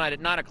 Coming up tonight at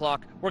 9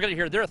 o'clock, we're going to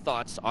hear their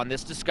thoughts on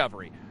this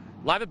discovery.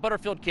 Live at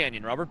Butterfield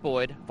Canyon, Robert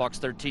Boyd, Fox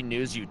 13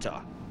 News,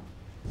 Utah.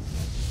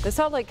 The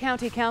Salt Lake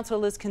County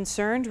Council is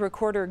concerned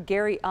recorder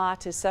Gary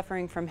Ott is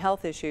suffering from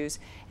health issues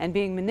and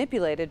being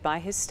manipulated by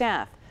his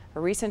staff. A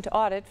recent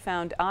audit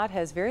found Ott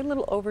has very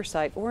little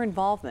oversight or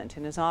involvement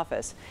in his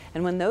office.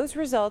 And when those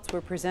results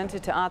were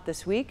presented to Ott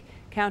this week,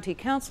 county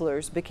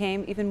councilors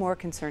became even more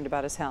concerned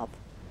about his health.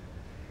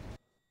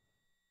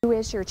 Who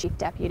is your chief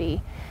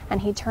deputy? And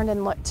he turned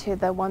and looked to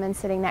the woman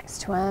sitting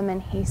next to him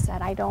and he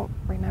said, I don't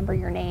remember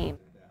your name.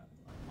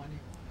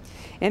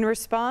 In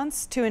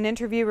response to an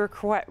interview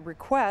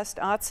request,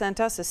 Ott sent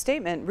us a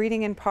statement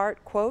reading in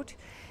part, quote,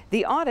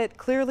 "The audit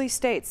clearly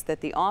states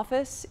that the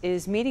office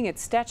is meeting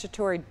its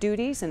statutory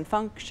duties and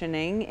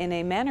functioning in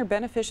a manner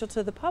beneficial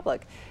to the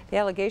public. The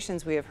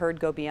allegations we have heard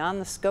go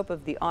beyond the scope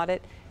of the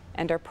audit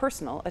and are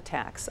personal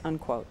attacks,"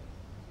 unquote.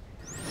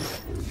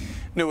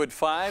 New at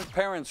 5,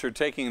 parents are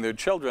taking their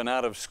children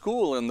out of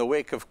school in the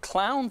wake of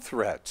clown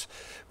threats.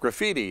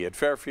 Graffiti at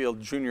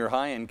Fairfield Junior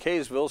High in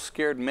Kaysville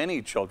scared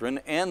many children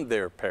and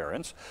their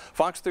parents.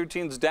 Fox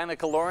 13's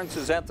Danica Lawrence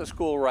is at the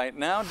school right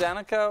now.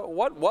 Danica,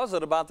 what was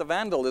it about the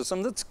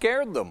vandalism that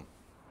scared them?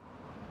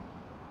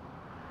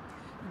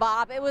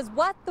 Bob, it was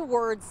what the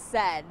words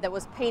said that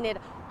was painted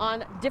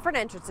on different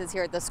entrances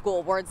here at the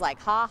school. Words like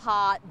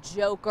ha-ha,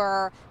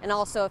 joker, and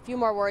also a few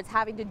more words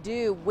having to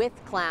do with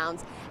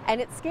clowns. And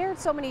it scared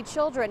so many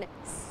children.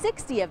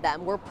 60 of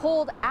them were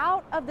pulled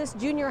out of this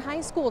junior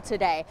high school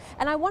today.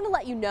 And I want to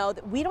let you know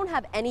that we don't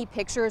have any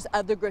pictures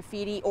of the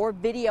graffiti or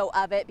video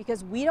of it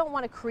because we don't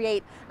want to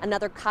create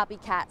another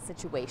copycat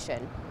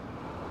situation.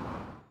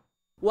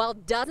 While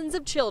dozens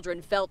of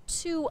children felt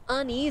too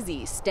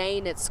uneasy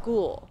staying at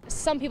school.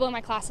 Some people in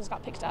my classes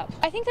got picked up.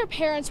 I think their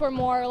parents were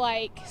more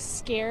like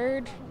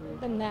scared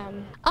than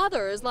them.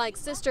 Others, like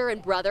sister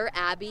and brother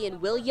Abby and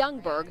Will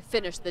Youngberg,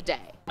 finished the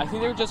day. I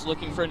think they were just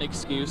looking for an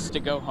excuse to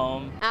go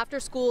home.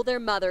 After school, their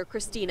mother,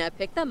 Christina,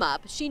 picked them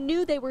up. She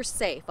knew they were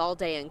safe all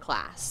day in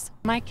class.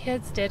 My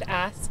kids did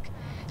ask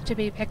to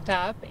be picked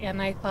up, and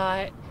I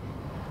thought,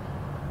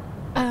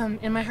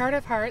 in my heart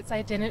of hearts,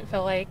 I didn't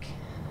feel like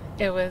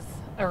it was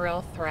a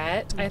real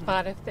threat. I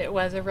thought if it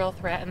was a real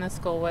threat and the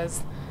school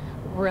was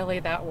really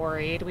that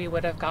worried, we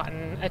would have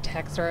gotten a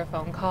text or a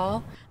phone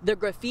call. The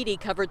graffiti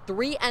covered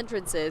 3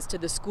 entrances to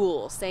the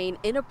school, saying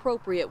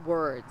inappropriate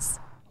words.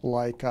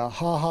 Like ha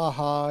ha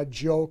ha,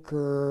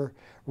 Joker,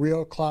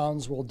 real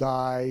clowns will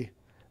die,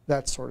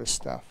 that sort of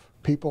stuff.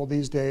 People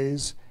these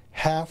days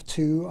have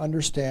to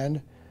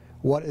understand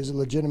what is a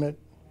legitimate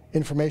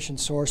information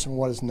source and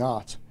what is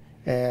not.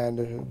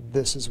 And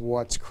this is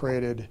what's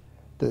created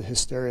the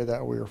hysteria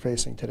that we are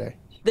facing today.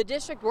 The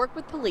district worked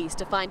with police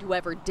to find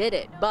whoever did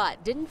it,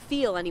 but didn't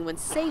feel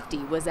anyone's safety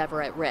was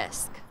ever at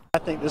risk. I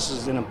think this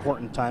is an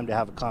important time to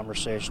have a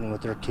conversation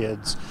with their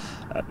kids.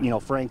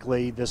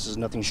 Frankly, this is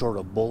nothing short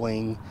of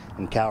bullying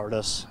and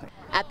cowardice.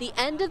 At the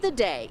end of the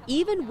day,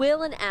 even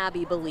Will and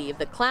Abby believe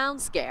the clown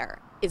scare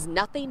is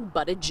nothing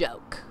but a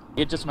joke.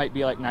 It just might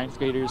be like 9th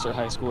graders or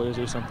high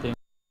schoolers or something.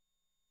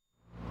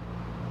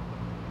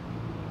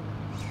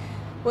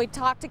 We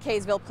talked to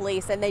Kaysville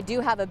Police, and they do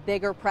have a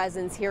bigger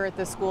presence here at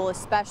the school,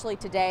 especially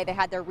today. They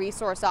had their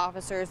resource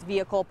officers'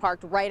 vehicle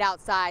parked right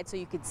outside, so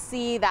you could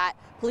see that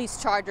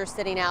police charger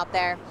sitting out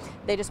there.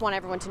 They just want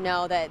everyone to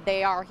know that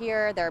they are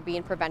here. They're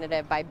being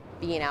preventative by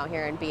being out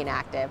here and being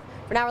active.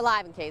 For now, we're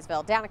live in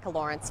Kaysville. Danica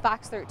Lawrence,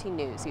 Fox 13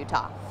 News,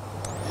 Utah.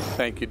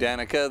 Thank you,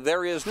 Danica.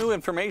 There is new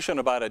information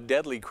about a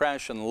deadly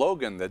crash in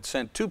Logan that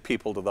sent 2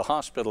 people to the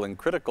hospital in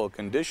critical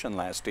condition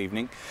last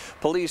evening.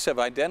 Police have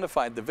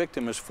identified the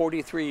victim as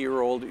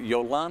 43-year-old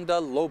Yolanda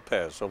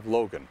Lopez of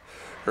Logan.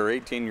 Her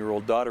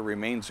 18-year-old daughter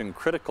remains in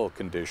critical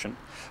condition.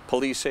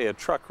 Police say a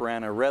truck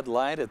ran a red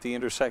light at the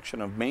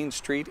intersection of Main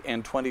Street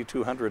and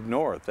 2200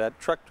 North. That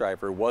truck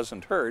driver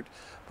wasn't hurt,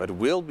 but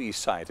will be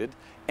cited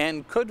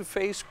and could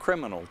face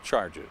criminal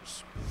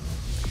charges.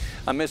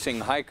 A missing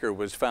hiker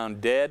was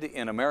found dead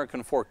in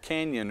American Fork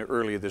Canyon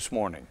early this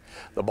morning.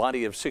 The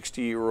body of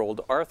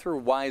 60-year-old Arthur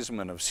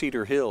Wiseman of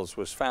Cedar Hills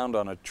was found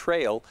on a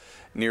trail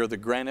near the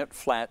Granite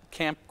Flat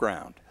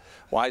campground.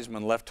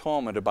 Wiseman left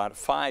home at about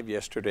 5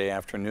 yesterday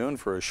afternoon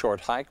for a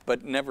short hike,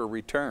 but never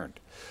returned.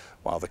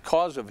 While the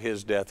cause of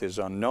his death is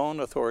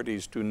unknown,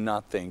 authorities do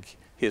not think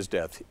his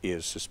death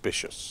is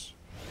suspicious.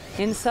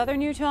 In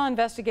southern Utah,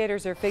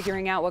 investigators are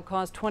figuring out what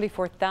caused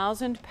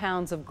 24,000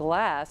 pounds of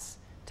glass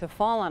to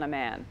fall on a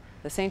man.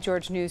 The St.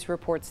 George News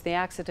reports the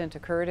accident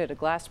occurred at a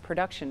glass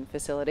production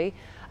facility.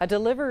 A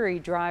delivery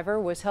driver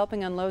was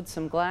helping unload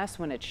some glass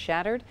when it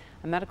shattered.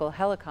 A medical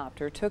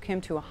helicopter took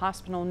him to a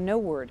hospital. No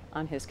word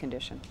on his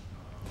condition.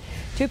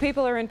 2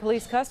 people are in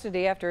police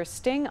custody after a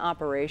sting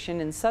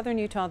operation in southern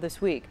Utah this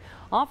week.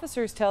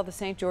 Officers tell the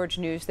St. George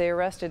News they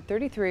arrested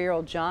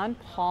 33-year-old John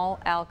Paul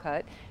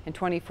Alcutt and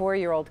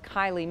 24-year-old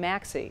Kylie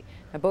Maxey.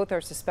 Now, both are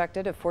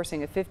suspected of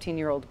forcing a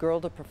 15-year-old girl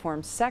to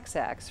perform sex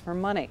acts for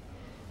money.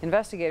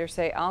 Investigators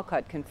say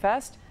Alcutt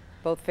confessed.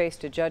 Both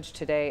faced a judge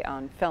today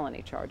on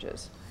felony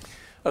charges.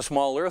 A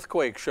small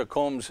earthquake shook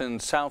homes in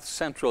south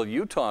central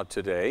Utah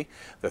today.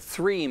 The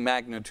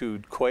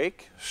 3-magnitude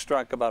quake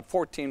struck about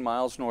 14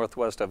 miles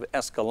northwest of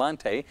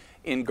Escalante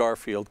in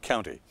Garfield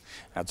County.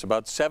 That's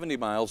about 70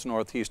 miles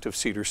northeast of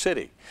Cedar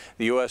City.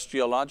 The U.S.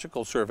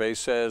 Geological Survey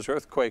says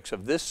earthquakes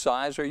of this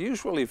size are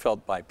usually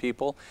felt by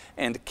people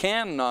and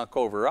can knock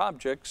over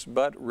objects,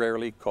 but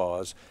rarely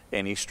cause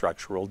any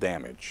structural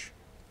damage.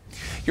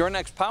 Your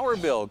next power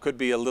bill could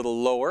be a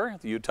little lower.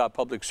 The Utah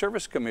Public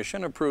Service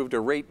Commission approved a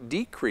rate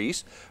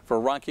decrease for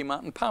Rocky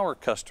Mountain Power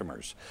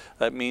customers.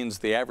 That means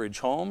the average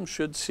home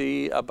should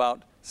see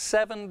about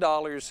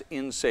 $7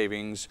 in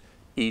savings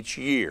each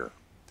year.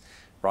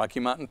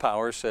 Rocky Mountain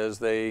Power says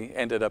they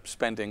ended up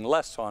spending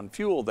less on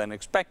fuel than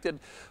expected,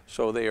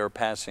 so they are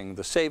passing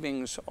the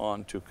savings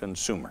on to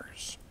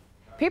consumers.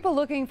 People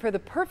looking for the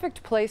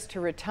perfect place to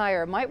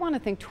retire might want to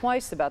think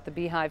twice about the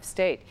Beehive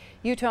State.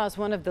 Utah is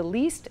one of the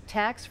least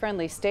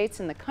tax-friendly states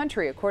in the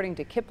country, according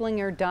to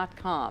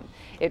Kiplinger.com.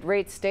 It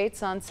rates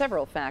states on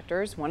several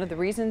factors. One of the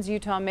reasons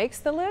Utah makes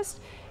the list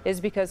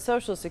is because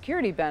Social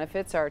Security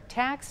benefits are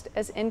taxed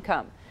as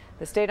income.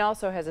 The state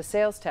also has a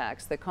sales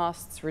tax that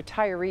costs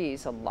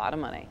retirees a lot of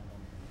money.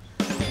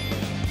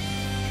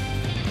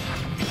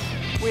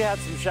 We had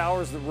some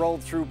showers that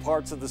rolled through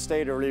parts of the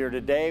state earlier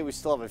today. We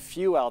still have a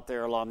few out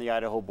there along the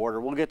Idaho border.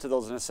 We'll get to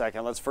those in a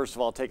second. Let's first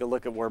of all take a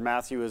look at where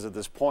Matthew is at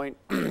this point.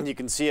 You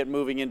can see it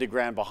moving into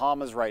Grand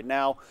Bahamas right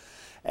now.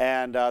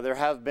 And there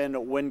have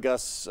been wind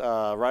gusts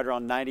right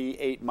around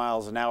 98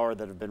 miles an hour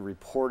that have been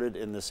reported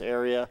in this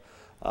area.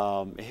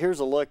 Here's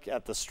a look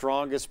at the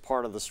strongest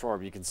part of the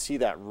storm. You can see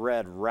that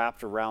red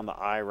wrapped around the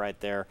eye right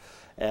there.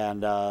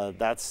 And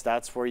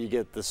that's where you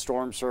get the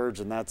storm surge,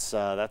 and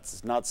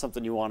that's not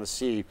something you want to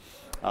see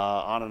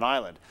on an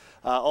island.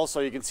 Also,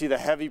 you can see the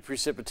heavy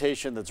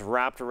precipitation that's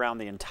wrapped around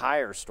the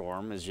entire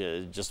storm as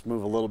you just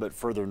move a little bit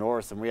further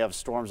north. And we have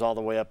storms all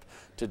the way up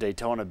to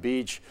Daytona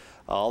Beach,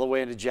 all the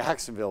way into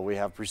Jacksonville. We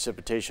have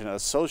precipitation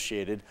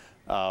associated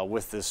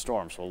with this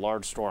storm, so a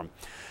large storm.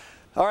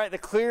 All right, the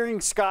clearing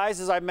skies,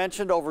 as I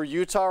mentioned, over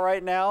Utah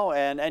right now,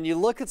 and you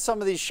look at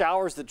some of these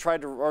showers that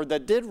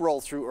that did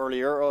roll through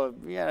earlier.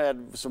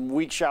 Had some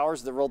weak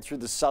showers that rolled through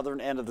the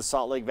southern end of the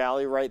Salt Lake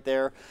Valley right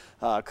there,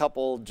 a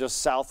couple just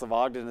south of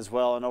Ogden as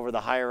well, and over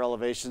the higher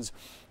elevations,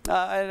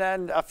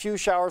 and a few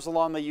showers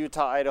along the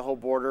Utah-Idaho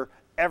border.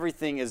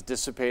 Everything is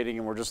dissipating,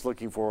 and we're just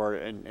looking for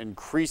an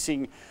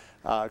increasing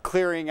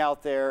clearing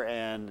out there,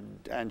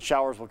 and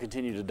showers will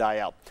continue to die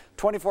out.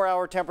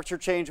 24-hour temperature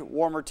change,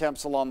 warmer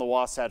temps along the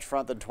Wasatch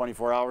Front than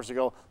 24 hours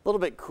ago, a little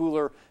bit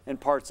cooler in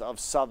parts of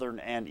southern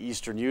and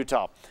eastern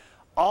Utah.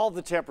 All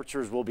the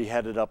temperatures will be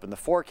headed up in the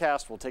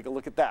forecast. We'll take a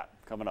look at that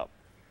coming up.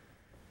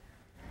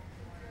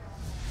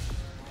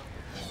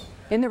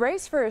 In the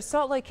race for a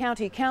Salt Lake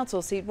County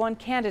Council seat, one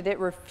candidate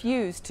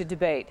refused to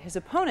debate. His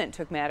opponent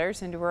took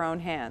matters into her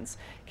own hands.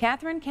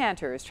 Catherine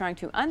Cantor is trying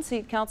to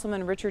unseat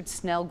Councilman Richard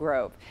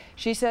Snellgrove.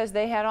 She says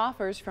they had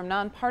offers from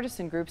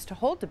nonpartisan groups to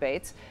hold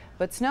debates,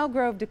 but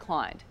Snellgrove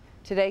declined.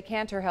 Today,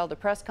 Cantor held a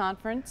press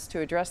conference to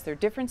address their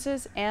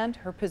differences and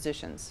her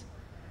positions.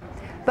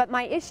 But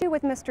my issue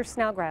with Mr.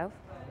 Snellgrove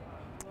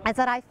is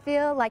that I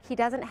feel like he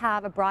doesn't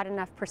have a broad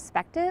enough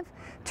perspective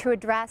to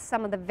address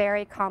some of the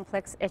very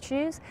complex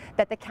issues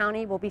that the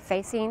county will be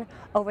facing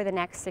over the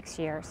next 6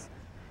 years.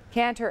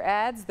 Cantor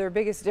adds their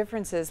biggest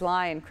differences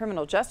lie in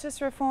criminal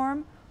justice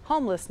reform,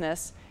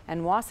 homelessness,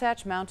 and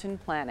Wasatch Mountain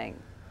planning.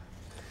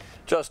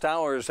 Just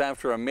hours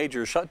after a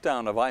major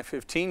shutdown of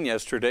I-15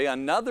 yesterday,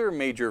 another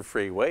major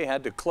freeway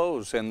had to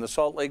close in the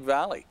Salt Lake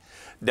Valley.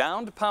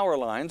 Downed power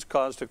lines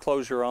caused a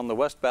closure on the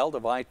west belt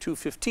of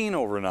I-215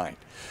 overnight.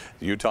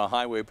 The Utah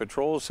Highway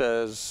Patrol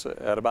says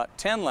at about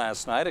 10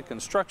 last night, a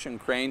construction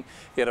crane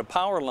hit a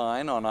power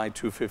line on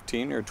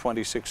I-215 near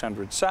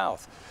 2600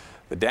 South.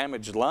 The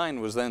damaged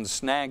line was then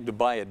snagged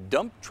by a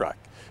dump truck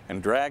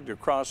and dragged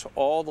across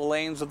all the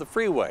lanes of the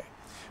freeway.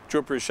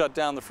 Troopers shut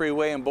down the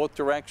freeway in both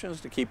directions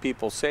to keep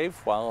people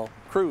safe while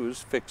crews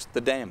fixed the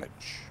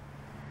damage.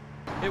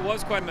 It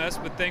was quite a mess,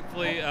 but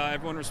thankfully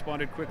everyone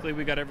responded quickly.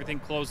 We got everything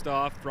closed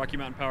off. Rocky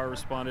Mountain Power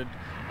responded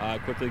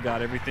quickly,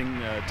 got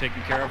everything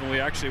taken care of, and we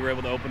actually were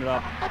able to open it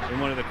up in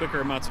one of the quicker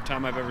amounts of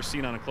time I've ever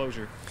seen on a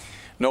closure.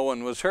 No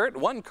one was hurt.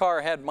 One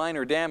car had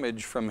minor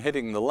damage from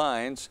hitting the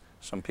lines.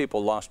 Some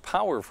people lost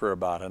power for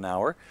about an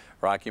hour.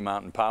 Rocky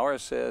Mountain Power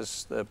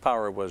says the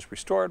power was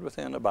restored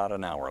within about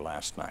an hour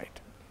last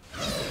night.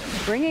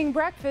 Bringing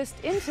breakfast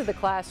into the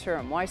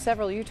classroom, why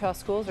several Utah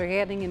schools are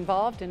getting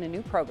involved in a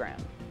new program.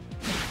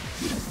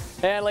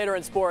 And later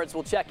in sports,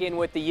 we'll check in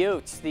with the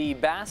Utes. The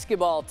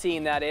basketball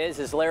team, that is,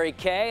 as Larry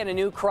Kay and a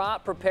new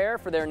crop prepare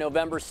for their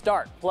November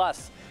start.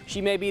 Plus,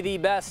 she may be the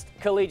best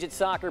collegiate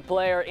soccer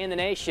player in the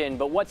nation,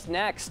 but what's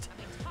next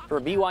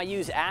for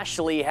BYU's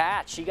Ashley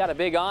Hatch? She got a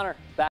big honor.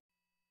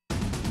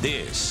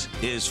 This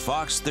is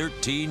Fox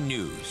 13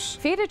 News.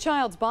 Feed a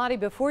child's body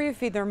before you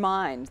feed their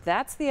mind.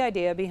 That's the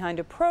idea behind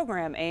a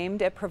program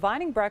aimed at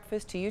providing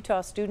breakfast to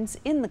Utah students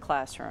in the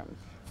classroom.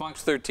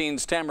 Fox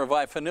 13's Tamara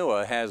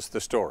Vaifanua has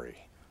the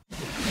story.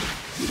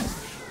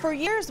 For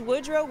years,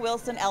 Woodrow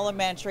Wilson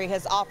Elementary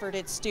has offered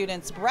its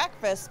students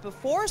breakfast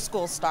before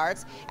school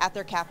starts at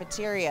their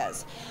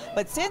cafeterias.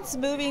 But since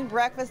moving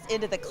breakfast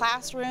into the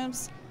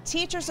classrooms,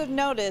 teachers have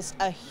noticed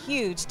a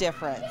huge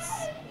difference.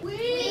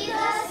 We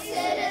the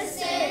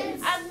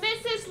citizens of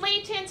Mrs.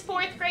 Layton's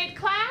 4th grade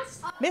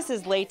class.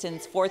 Mrs.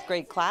 Layton's 4th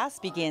grade class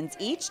begins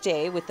each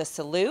day with a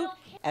salute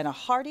and a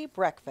hearty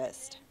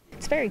breakfast.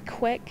 It's very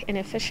quick and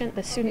efficient.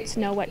 The students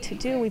know what to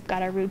do. We've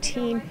got a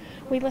routine.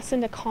 We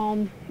listen to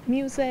calm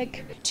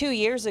music. 2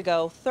 years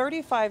ago,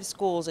 35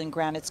 schools in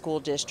Granite School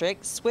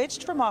District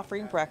switched from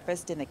offering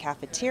breakfast in the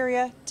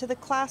cafeteria to the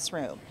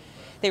classroom.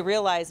 They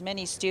realized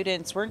many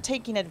students weren't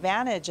taking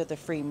advantage of the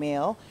free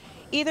meal.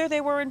 Either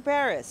they were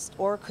embarrassed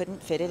or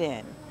couldn't fit it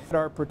in.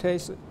 Our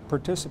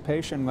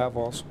participation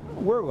levels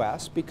were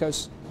less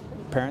because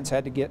parents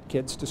had to get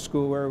kids to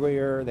school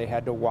earlier, they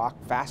had to walk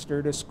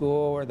faster to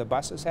school, or the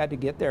buses had to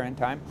get there in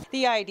time.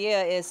 The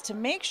idea is to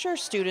make sure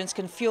students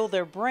can fuel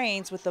their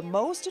brains with the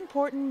most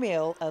important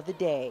meal of the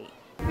day.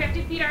 We have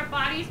to feed our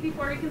bodies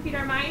before we can feed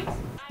our minds.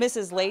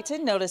 Mrs.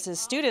 Layton notices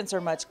students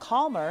are much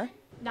calmer.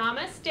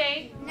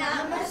 Namaste.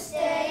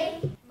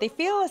 Namaste. They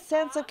feel a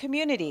sense of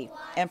community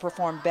and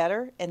perform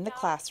better in the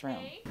classroom.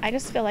 I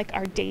just feel like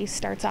our day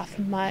starts off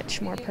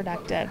much more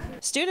productive.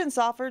 Students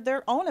offered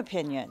their own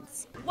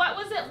opinions. What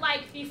was it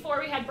like before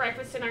we had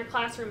breakfast in our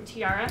classroom,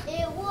 Tiara?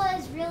 It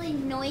was really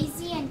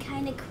noisy and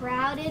kind of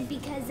crowded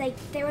because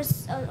there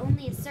was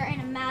only a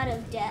certain amount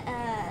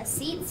of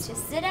seats to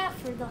sit at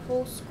for the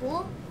whole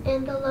school.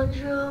 In the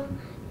lunchroom,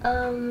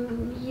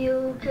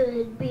 you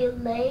could be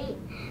late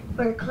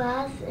for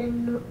class,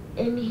 and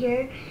in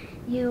here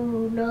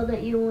you know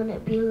that you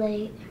wouldn't be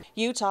late.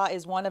 Utah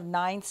is one of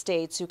 9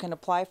 states who can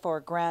apply for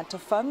a grant to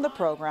fund the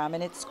program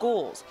in its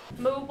schools.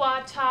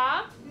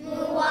 Muwata.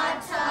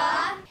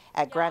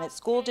 At Granite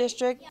School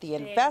District, the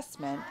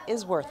investment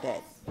is worth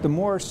it. The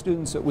more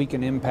students that we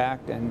can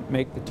impact and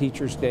make the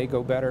teacher's day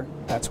go better,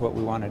 that's what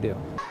we want to do.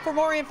 For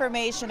more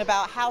information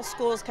about how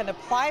schools can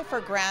apply for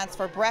grants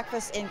for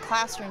Breakfast in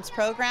Classrooms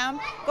program,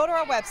 go to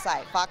our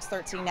website,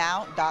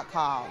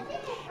 fox13now.com.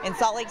 In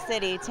Salt Lake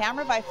City,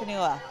 Tamara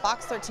Baifanua,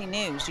 Fox 13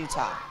 News,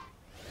 Utah.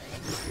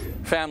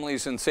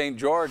 Families in St.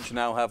 George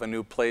now have a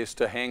new place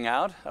to hang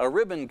out. A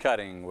ribbon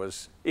cutting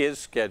is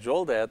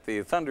scheduled at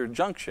the Thunder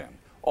Junction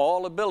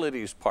All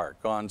Abilities Park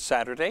on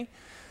Saturday.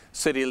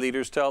 City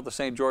leaders tell the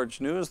St.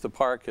 George News the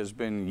park has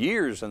been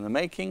years in the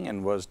making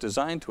and was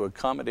designed to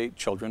accommodate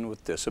children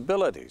with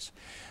disabilities.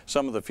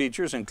 Some of the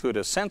features include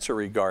a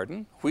sensory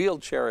garden,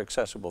 wheelchair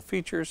accessible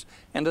features,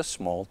 and a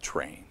small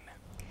train.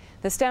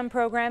 The STEM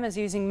program is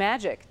using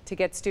magic to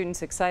get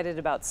students excited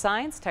about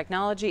science,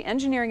 technology,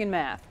 engineering, and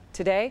math.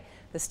 Today,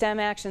 the STEM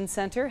Action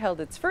Center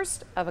held its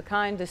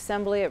first-of-a-kind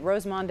assembly at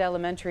Rosemond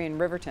Elementary in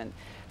Riverton.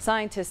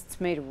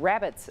 Scientists made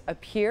rabbits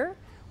appear,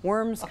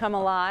 worms come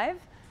alive,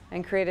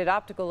 and created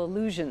optical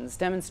illusions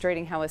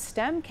demonstrating how a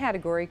STEM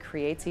category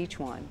creates each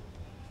one.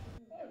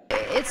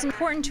 It's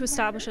important to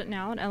establish it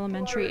now at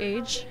elementary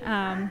age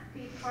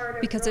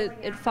because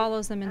it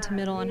follows them into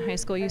middle and high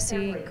school. You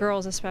see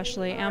girls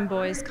especially and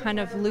boys kind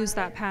of lose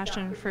that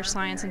passion for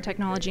science and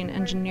technology and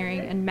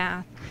engineering and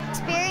math.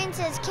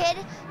 Experiences kid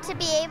to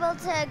be able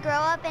to grow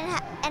up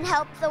and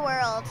help the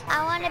world.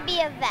 I want to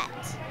be a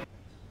vet.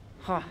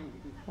 Huh.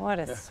 What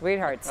a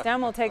sweetheart.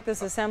 STEM will take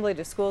this assembly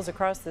to schools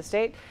across the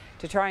state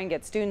to try and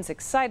get students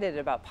excited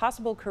about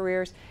possible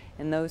careers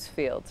in those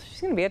fields. She's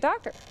going to be a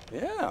doctor.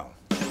 Yeah.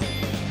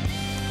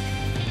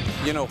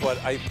 You know what?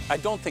 I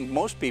don't think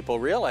most people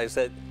realize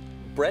that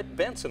Brett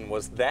Benson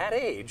was that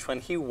age when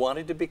he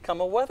wanted to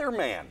become a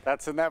weatherman.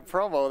 That's in that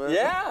promo.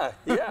 Yeah,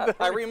 yeah.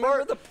 I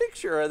remember the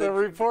picture of the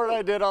report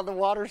I did on the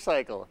water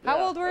cycle. How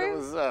old were you? It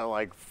was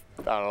like,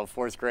 I don't know,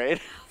 4th grade,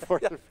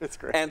 4th or 5th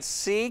grade. And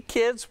see,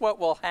 kids, what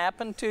will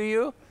happen to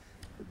you?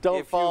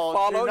 Don't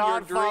follow your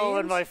not dreams. follow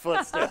in my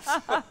footsteps.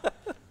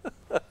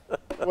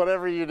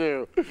 Whatever you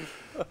do.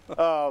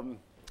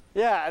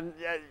 Yeah, and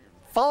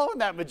following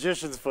that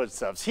magician's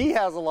footsteps. He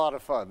has a lot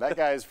of fun. That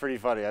guy is pretty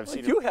funny. I've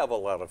seen You him. have a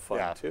lot of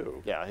fun,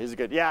 too. Yeah, he's a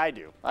good. Yeah, I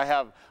do. I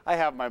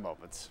have my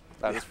moments.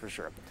 That is for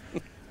sure.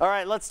 All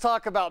right, let's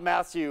talk about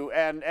Matthew.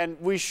 And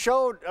we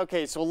showed,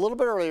 okay, so a little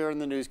bit earlier in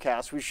the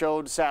newscast, we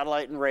showed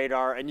satellite and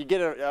radar, and you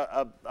get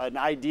an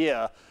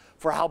idea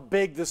for how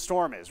big the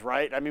storm is,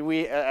 right? I mean,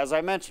 we, as I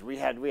mentioned, we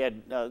had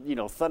you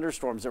know,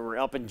 thunderstorms that were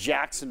up in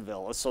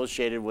Jacksonville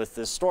associated with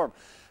this storm.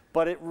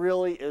 But it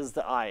really is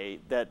the eye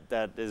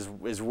that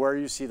is where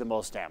you see the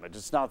most damage.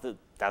 It's not that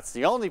that's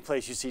the only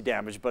place you see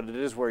damage, but it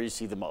is where you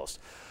see the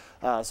most.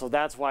 So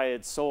that's why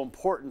it's so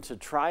important to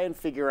try and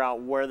figure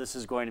out where this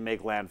is going to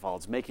make landfall.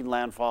 It's making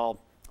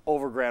landfall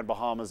over Grand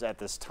Bahamas at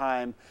this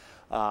time.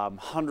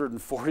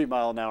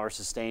 140-mile-an-hour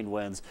sustained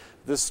winds.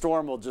 This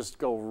storm will just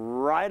go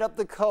right up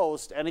the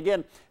coast. And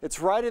again, it's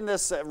right in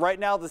this, right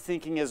now the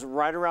thinking is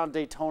right around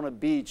Daytona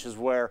Beach is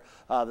where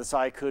this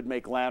eye could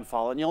make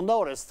landfall. And you'll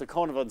notice the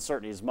cone of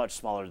uncertainty is much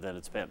smaller than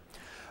it's been.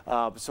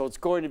 So it's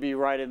going to be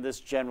right in this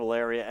general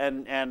area.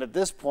 And at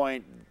this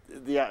point,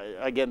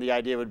 again, the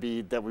idea would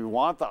be that we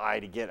want the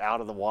eye to get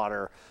out of the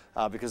water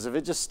because if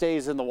it just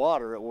stays in the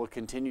water, it will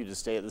continue to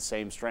stay at the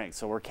same strength.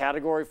 So we're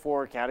Category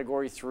 4,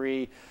 Category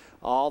 3,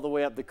 all the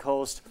way up the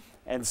coast.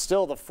 And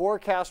still the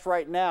forecast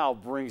right now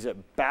brings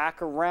it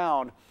back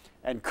around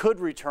and could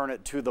return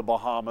it to the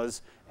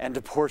Bahamas and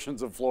to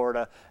portions of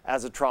Florida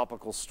as a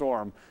tropical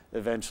storm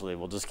eventually.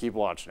 We'll just keep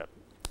watching it.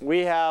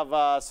 We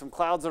have some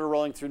clouds that are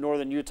rolling through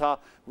northern Utah.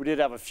 We did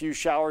have a few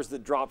showers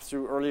that dropped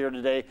through earlier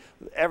today.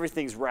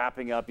 Everything's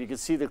wrapping up. You can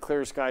see the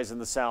clear skies in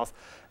the south.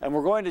 And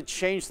we're going to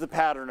change the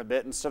pattern a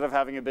bit. Instead of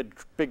having a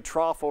big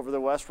trough over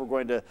the west, we're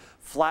going to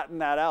flatten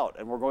that out.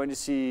 And we're going to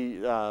see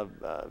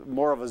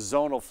more of a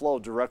zonal flow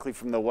directly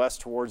from the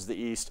west towards the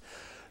east.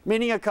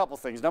 Meaning a couple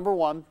things. Number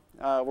one,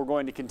 we're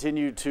going to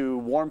continue to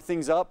warm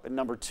things up, and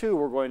number two,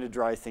 we're going to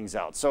dry things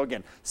out. So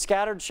again,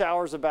 scattered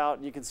showers about,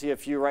 and you can see a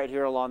few right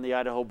here along the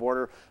Idaho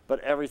border, but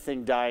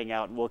everything dying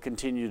out, and we'll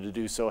continue to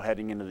do so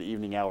heading into the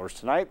evening hours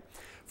tonight.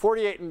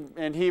 48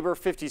 in Heber,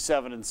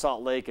 57 in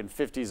Salt Lake, and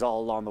 50s all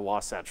along the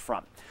Wasatch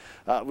Front.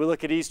 We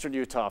look at eastern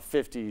Utah,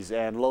 50s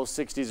and low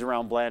 60s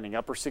around Blanding,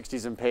 upper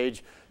 60s in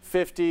Page,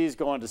 50s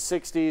going to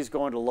 60s,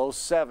 going to low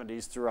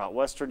 70s throughout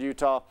western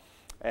Utah.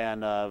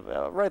 And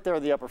right there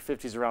in the upper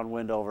 50s around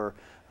Windover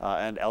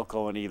and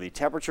Elko and Ely.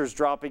 Temperatures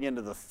dropping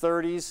into the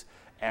 30s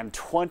and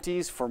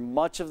 20s for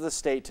much of the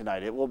state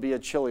tonight. It will be a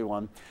chilly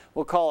one.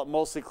 We'll call it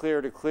mostly clear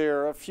to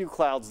clear. A few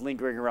clouds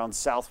lingering around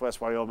southwest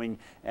Wyoming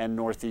and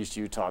northeast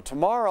Utah.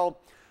 Tomorrow,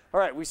 all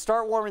right, we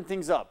start warming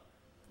things up.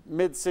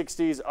 Mid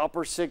 60s,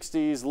 upper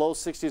 60s, low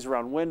 60s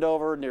around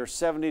Windover, near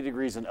 70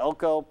 degrees in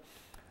Elko.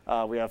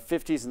 We have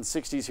 50s and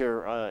 60s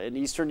here in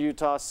eastern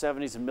Utah,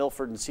 70s in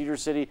Milford and Cedar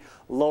City,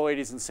 low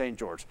 80s in St.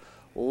 George.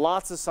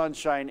 Lots of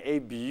sunshine, a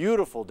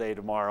beautiful day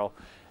tomorrow.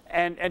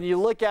 And you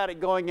look at it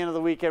going into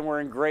the weekend, we're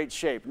in great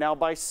shape. Now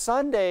by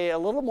Sunday, a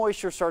little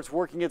moisture starts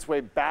working its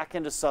way back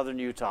into southern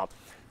Utah.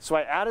 So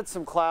I added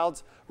some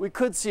clouds. We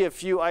could see a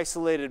few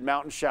isolated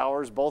mountain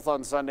showers both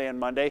on Sunday and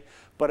Monday,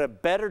 but a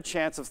better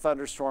chance of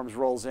thunderstorms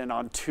rolls in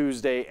on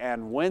Tuesday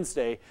and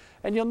Wednesday.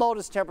 And you'll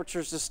notice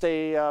temperatures just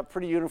stay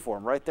pretty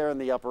uniform right there in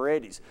the upper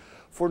 80s.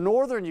 For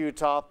northern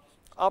Utah,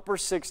 upper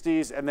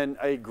 60s, and then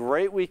a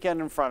great weekend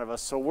in front of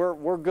us. So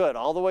we're good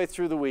all the way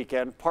through the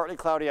weekend. Partly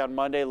cloudy on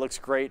Monday, looks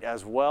great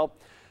as well.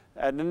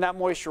 And then that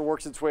moisture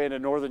works its way into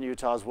northern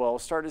Utah as well. We'll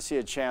start to see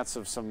a chance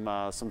of some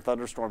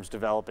thunderstorms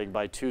developing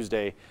by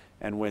Tuesday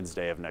and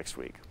Wednesday of next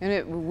week.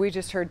 And we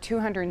just heard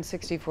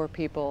 264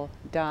 people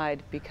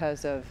died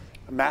because of...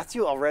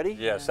 Matthew already?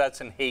 Yes,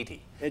 that's in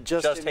Haiti.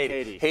 Just in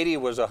Haiti. Haiti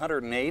was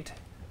 108.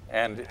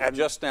 And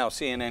just now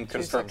CNN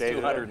confirmed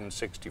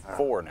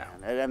 264 now.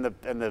 And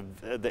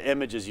the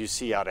images you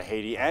see out of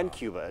Haiti and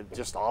Cuba,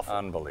 just awful.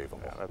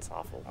 Unbelievable. Yeah, that's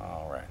awful.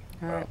 All right.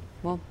 All right.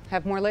 We'll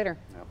have more later.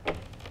 Yep.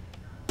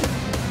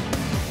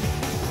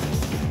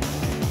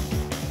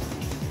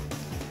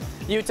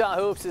 Utah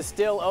Hoops is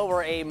still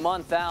over a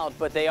month out,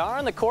 but they are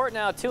on the court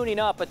now tuning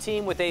up a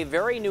team with a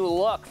very new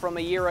look from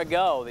a year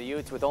ago. The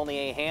Utes with only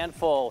a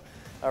handful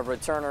of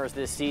returners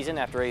this season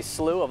after a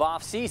slew of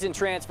off-season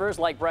transfers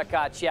like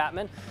Brecott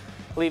Chapman,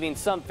 leaving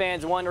some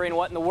fans wondering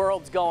what in the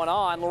world's going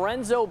on.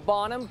 Lorenzo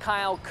Bonham,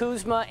 Kyle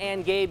Kuzma,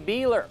 and Gabe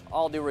Beeler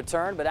all do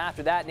return, but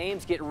after that,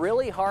 names get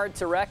really hard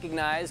to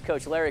recognize.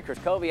 Coach Larry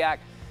Krkoviak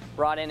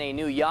brought in a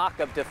new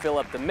Jakub to fill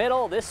up the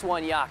middle. This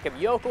one, Jakub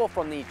Jokel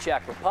from the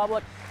Czech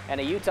Republic, and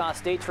a Utah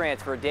State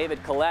transfer,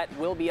 David Collette,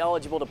 will be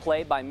eligible to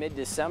play by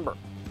mid-December.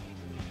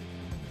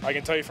 I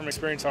can tell you from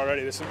experience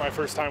already, this is my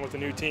first time with a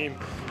new team.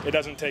 It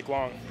doesn't take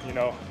long, you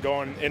know,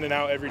 going in and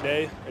out every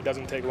day, it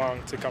doesn't take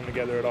long to come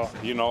together at all.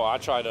 You know, I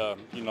try to,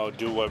 you know,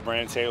 do what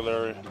Brand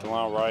Taylor,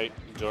 DeLon Wright,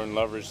 Jordan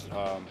Lovers,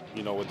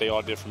 you know, what they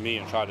all did for me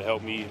and try to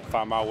help me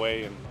find my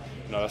way, and,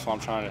 you know, that's what I'm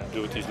trying to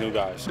do with these new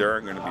guys. There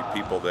aren't going to be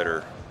people that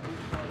are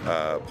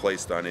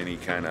placed on any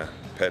kind of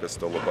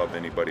pedestal above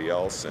anybody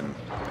else, and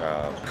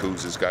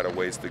Kuz has got a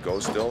ways to go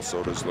still,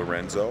 so does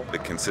Lorenzo. The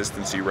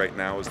consistency right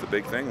now is the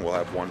big thing. We'll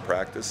have one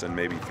practice and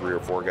maybe 3 or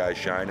 4 guys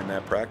shine in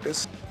that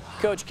practice.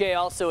 Coach K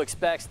also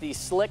expects the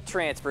slick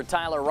transfer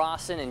Tyler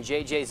Rawson and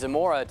J.J.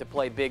 Zamora to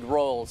play big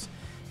roles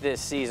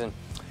this season.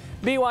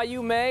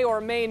 BYU may or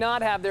may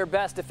not have their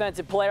best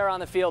defensive player on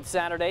the field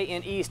Saturday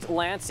in East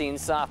Lansing.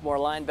 Sophomore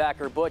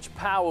linebacker Butch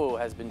Powell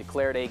has been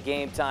declared a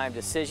game-time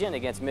decision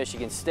against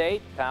Michigan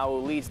State.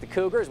 Powell leads the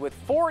Cougars with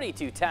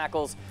 42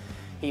 tackles.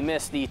 He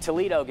missed the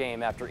Toledo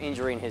game after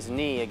injuring his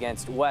knee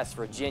against West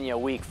Virginia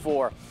Week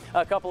 4.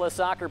 A couple of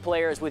soccer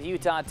players with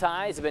Utah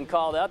ties have been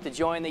called up to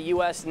join the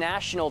U.S.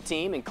 national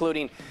team,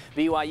 including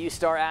BYU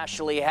star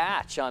Ashley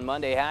Hatch. On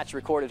Monday, Hatch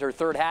recorded her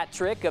 3rd hat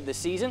trick of the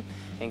season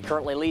and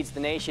currently leads the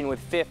nation with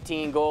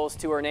 15 goals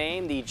to her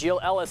name. The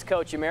Jill Ellis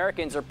coach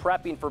Americans are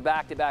prepping for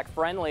back-to-back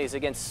friendlies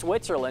against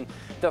Switzerland,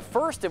 the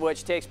first of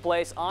which takes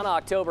place on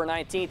October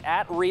 19th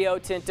at Rio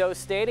Tinto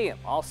Stadium.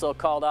 Also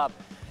called up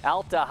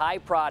Alta High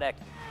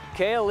product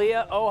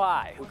Kealia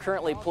Ohai, who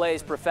currently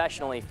plays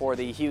professionally for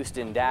the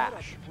Houston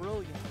Dash.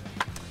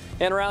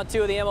 In round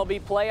 2 of the MLB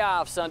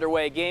playoffs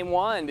underway, game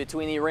 1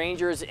 between the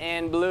Rangers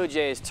and Blue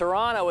Jays.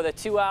 Toronto with a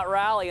 2-out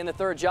rally in the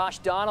 3rd. Josh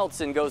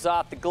Donaldson goes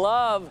off the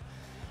glove.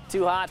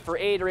 Too hot for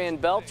Adrian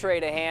Beltre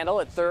to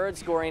handle at 3rd,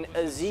 scoring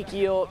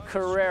Ezekiel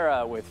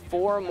Carrera with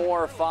 4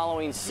 more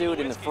following suit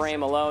in the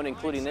frame alone,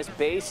 including this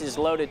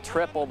bases-loaded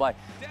triple by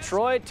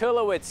Troy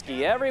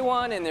Tulowitzki.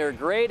 Everyone and their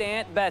great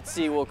Aunt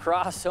Betsy will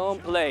cross home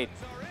plate.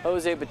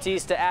 Jose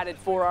Bautista added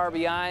 4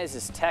 RBIs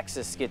as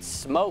Texas gets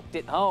smoked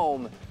at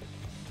home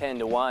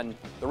 10-1.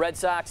 The Red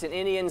Sox and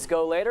Indians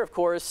go later. Of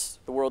course,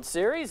 the World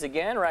Series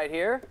again right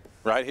here.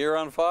 Right here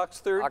on Fox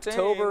 13.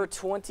 October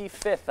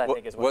 25th, I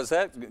think is what. Was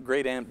that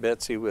great Aunt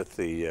Betsy with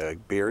the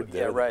beard?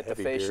 Yeah, right, the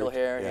heavy facial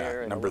beard? hair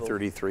here. Number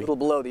 33. A little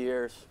below the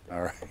ears.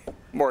 All right.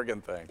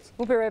 Morgan, thanks.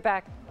 We'll be right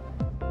back.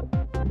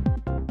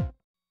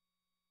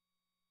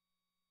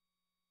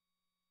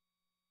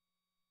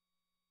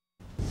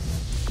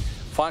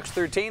 Fox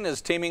 13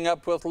 is teaming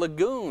up with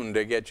Lagoon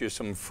to get you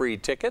some free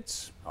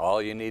tickets.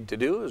 All you need to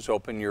do is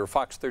open your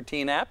Fox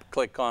 13 app,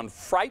 click on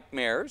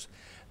Frightmares,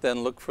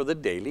 then look for the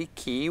daily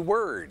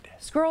keyword.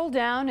 Scroll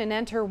down and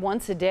enter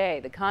once a day.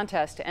 The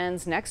contest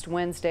ends next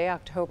Wednesday,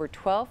 October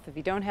 12th. If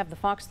you don't have the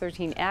Fox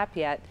 13 app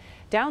yet,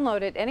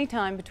 download it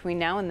anytime between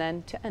now and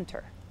then to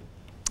enter.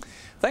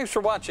 Thanks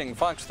for watching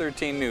Fox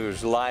 13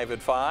 News live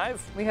at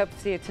 5. We hope to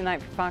see you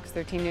tonight for Fox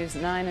 13 News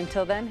at 9.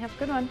 Until then, have a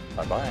good one.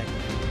 Bye-bye.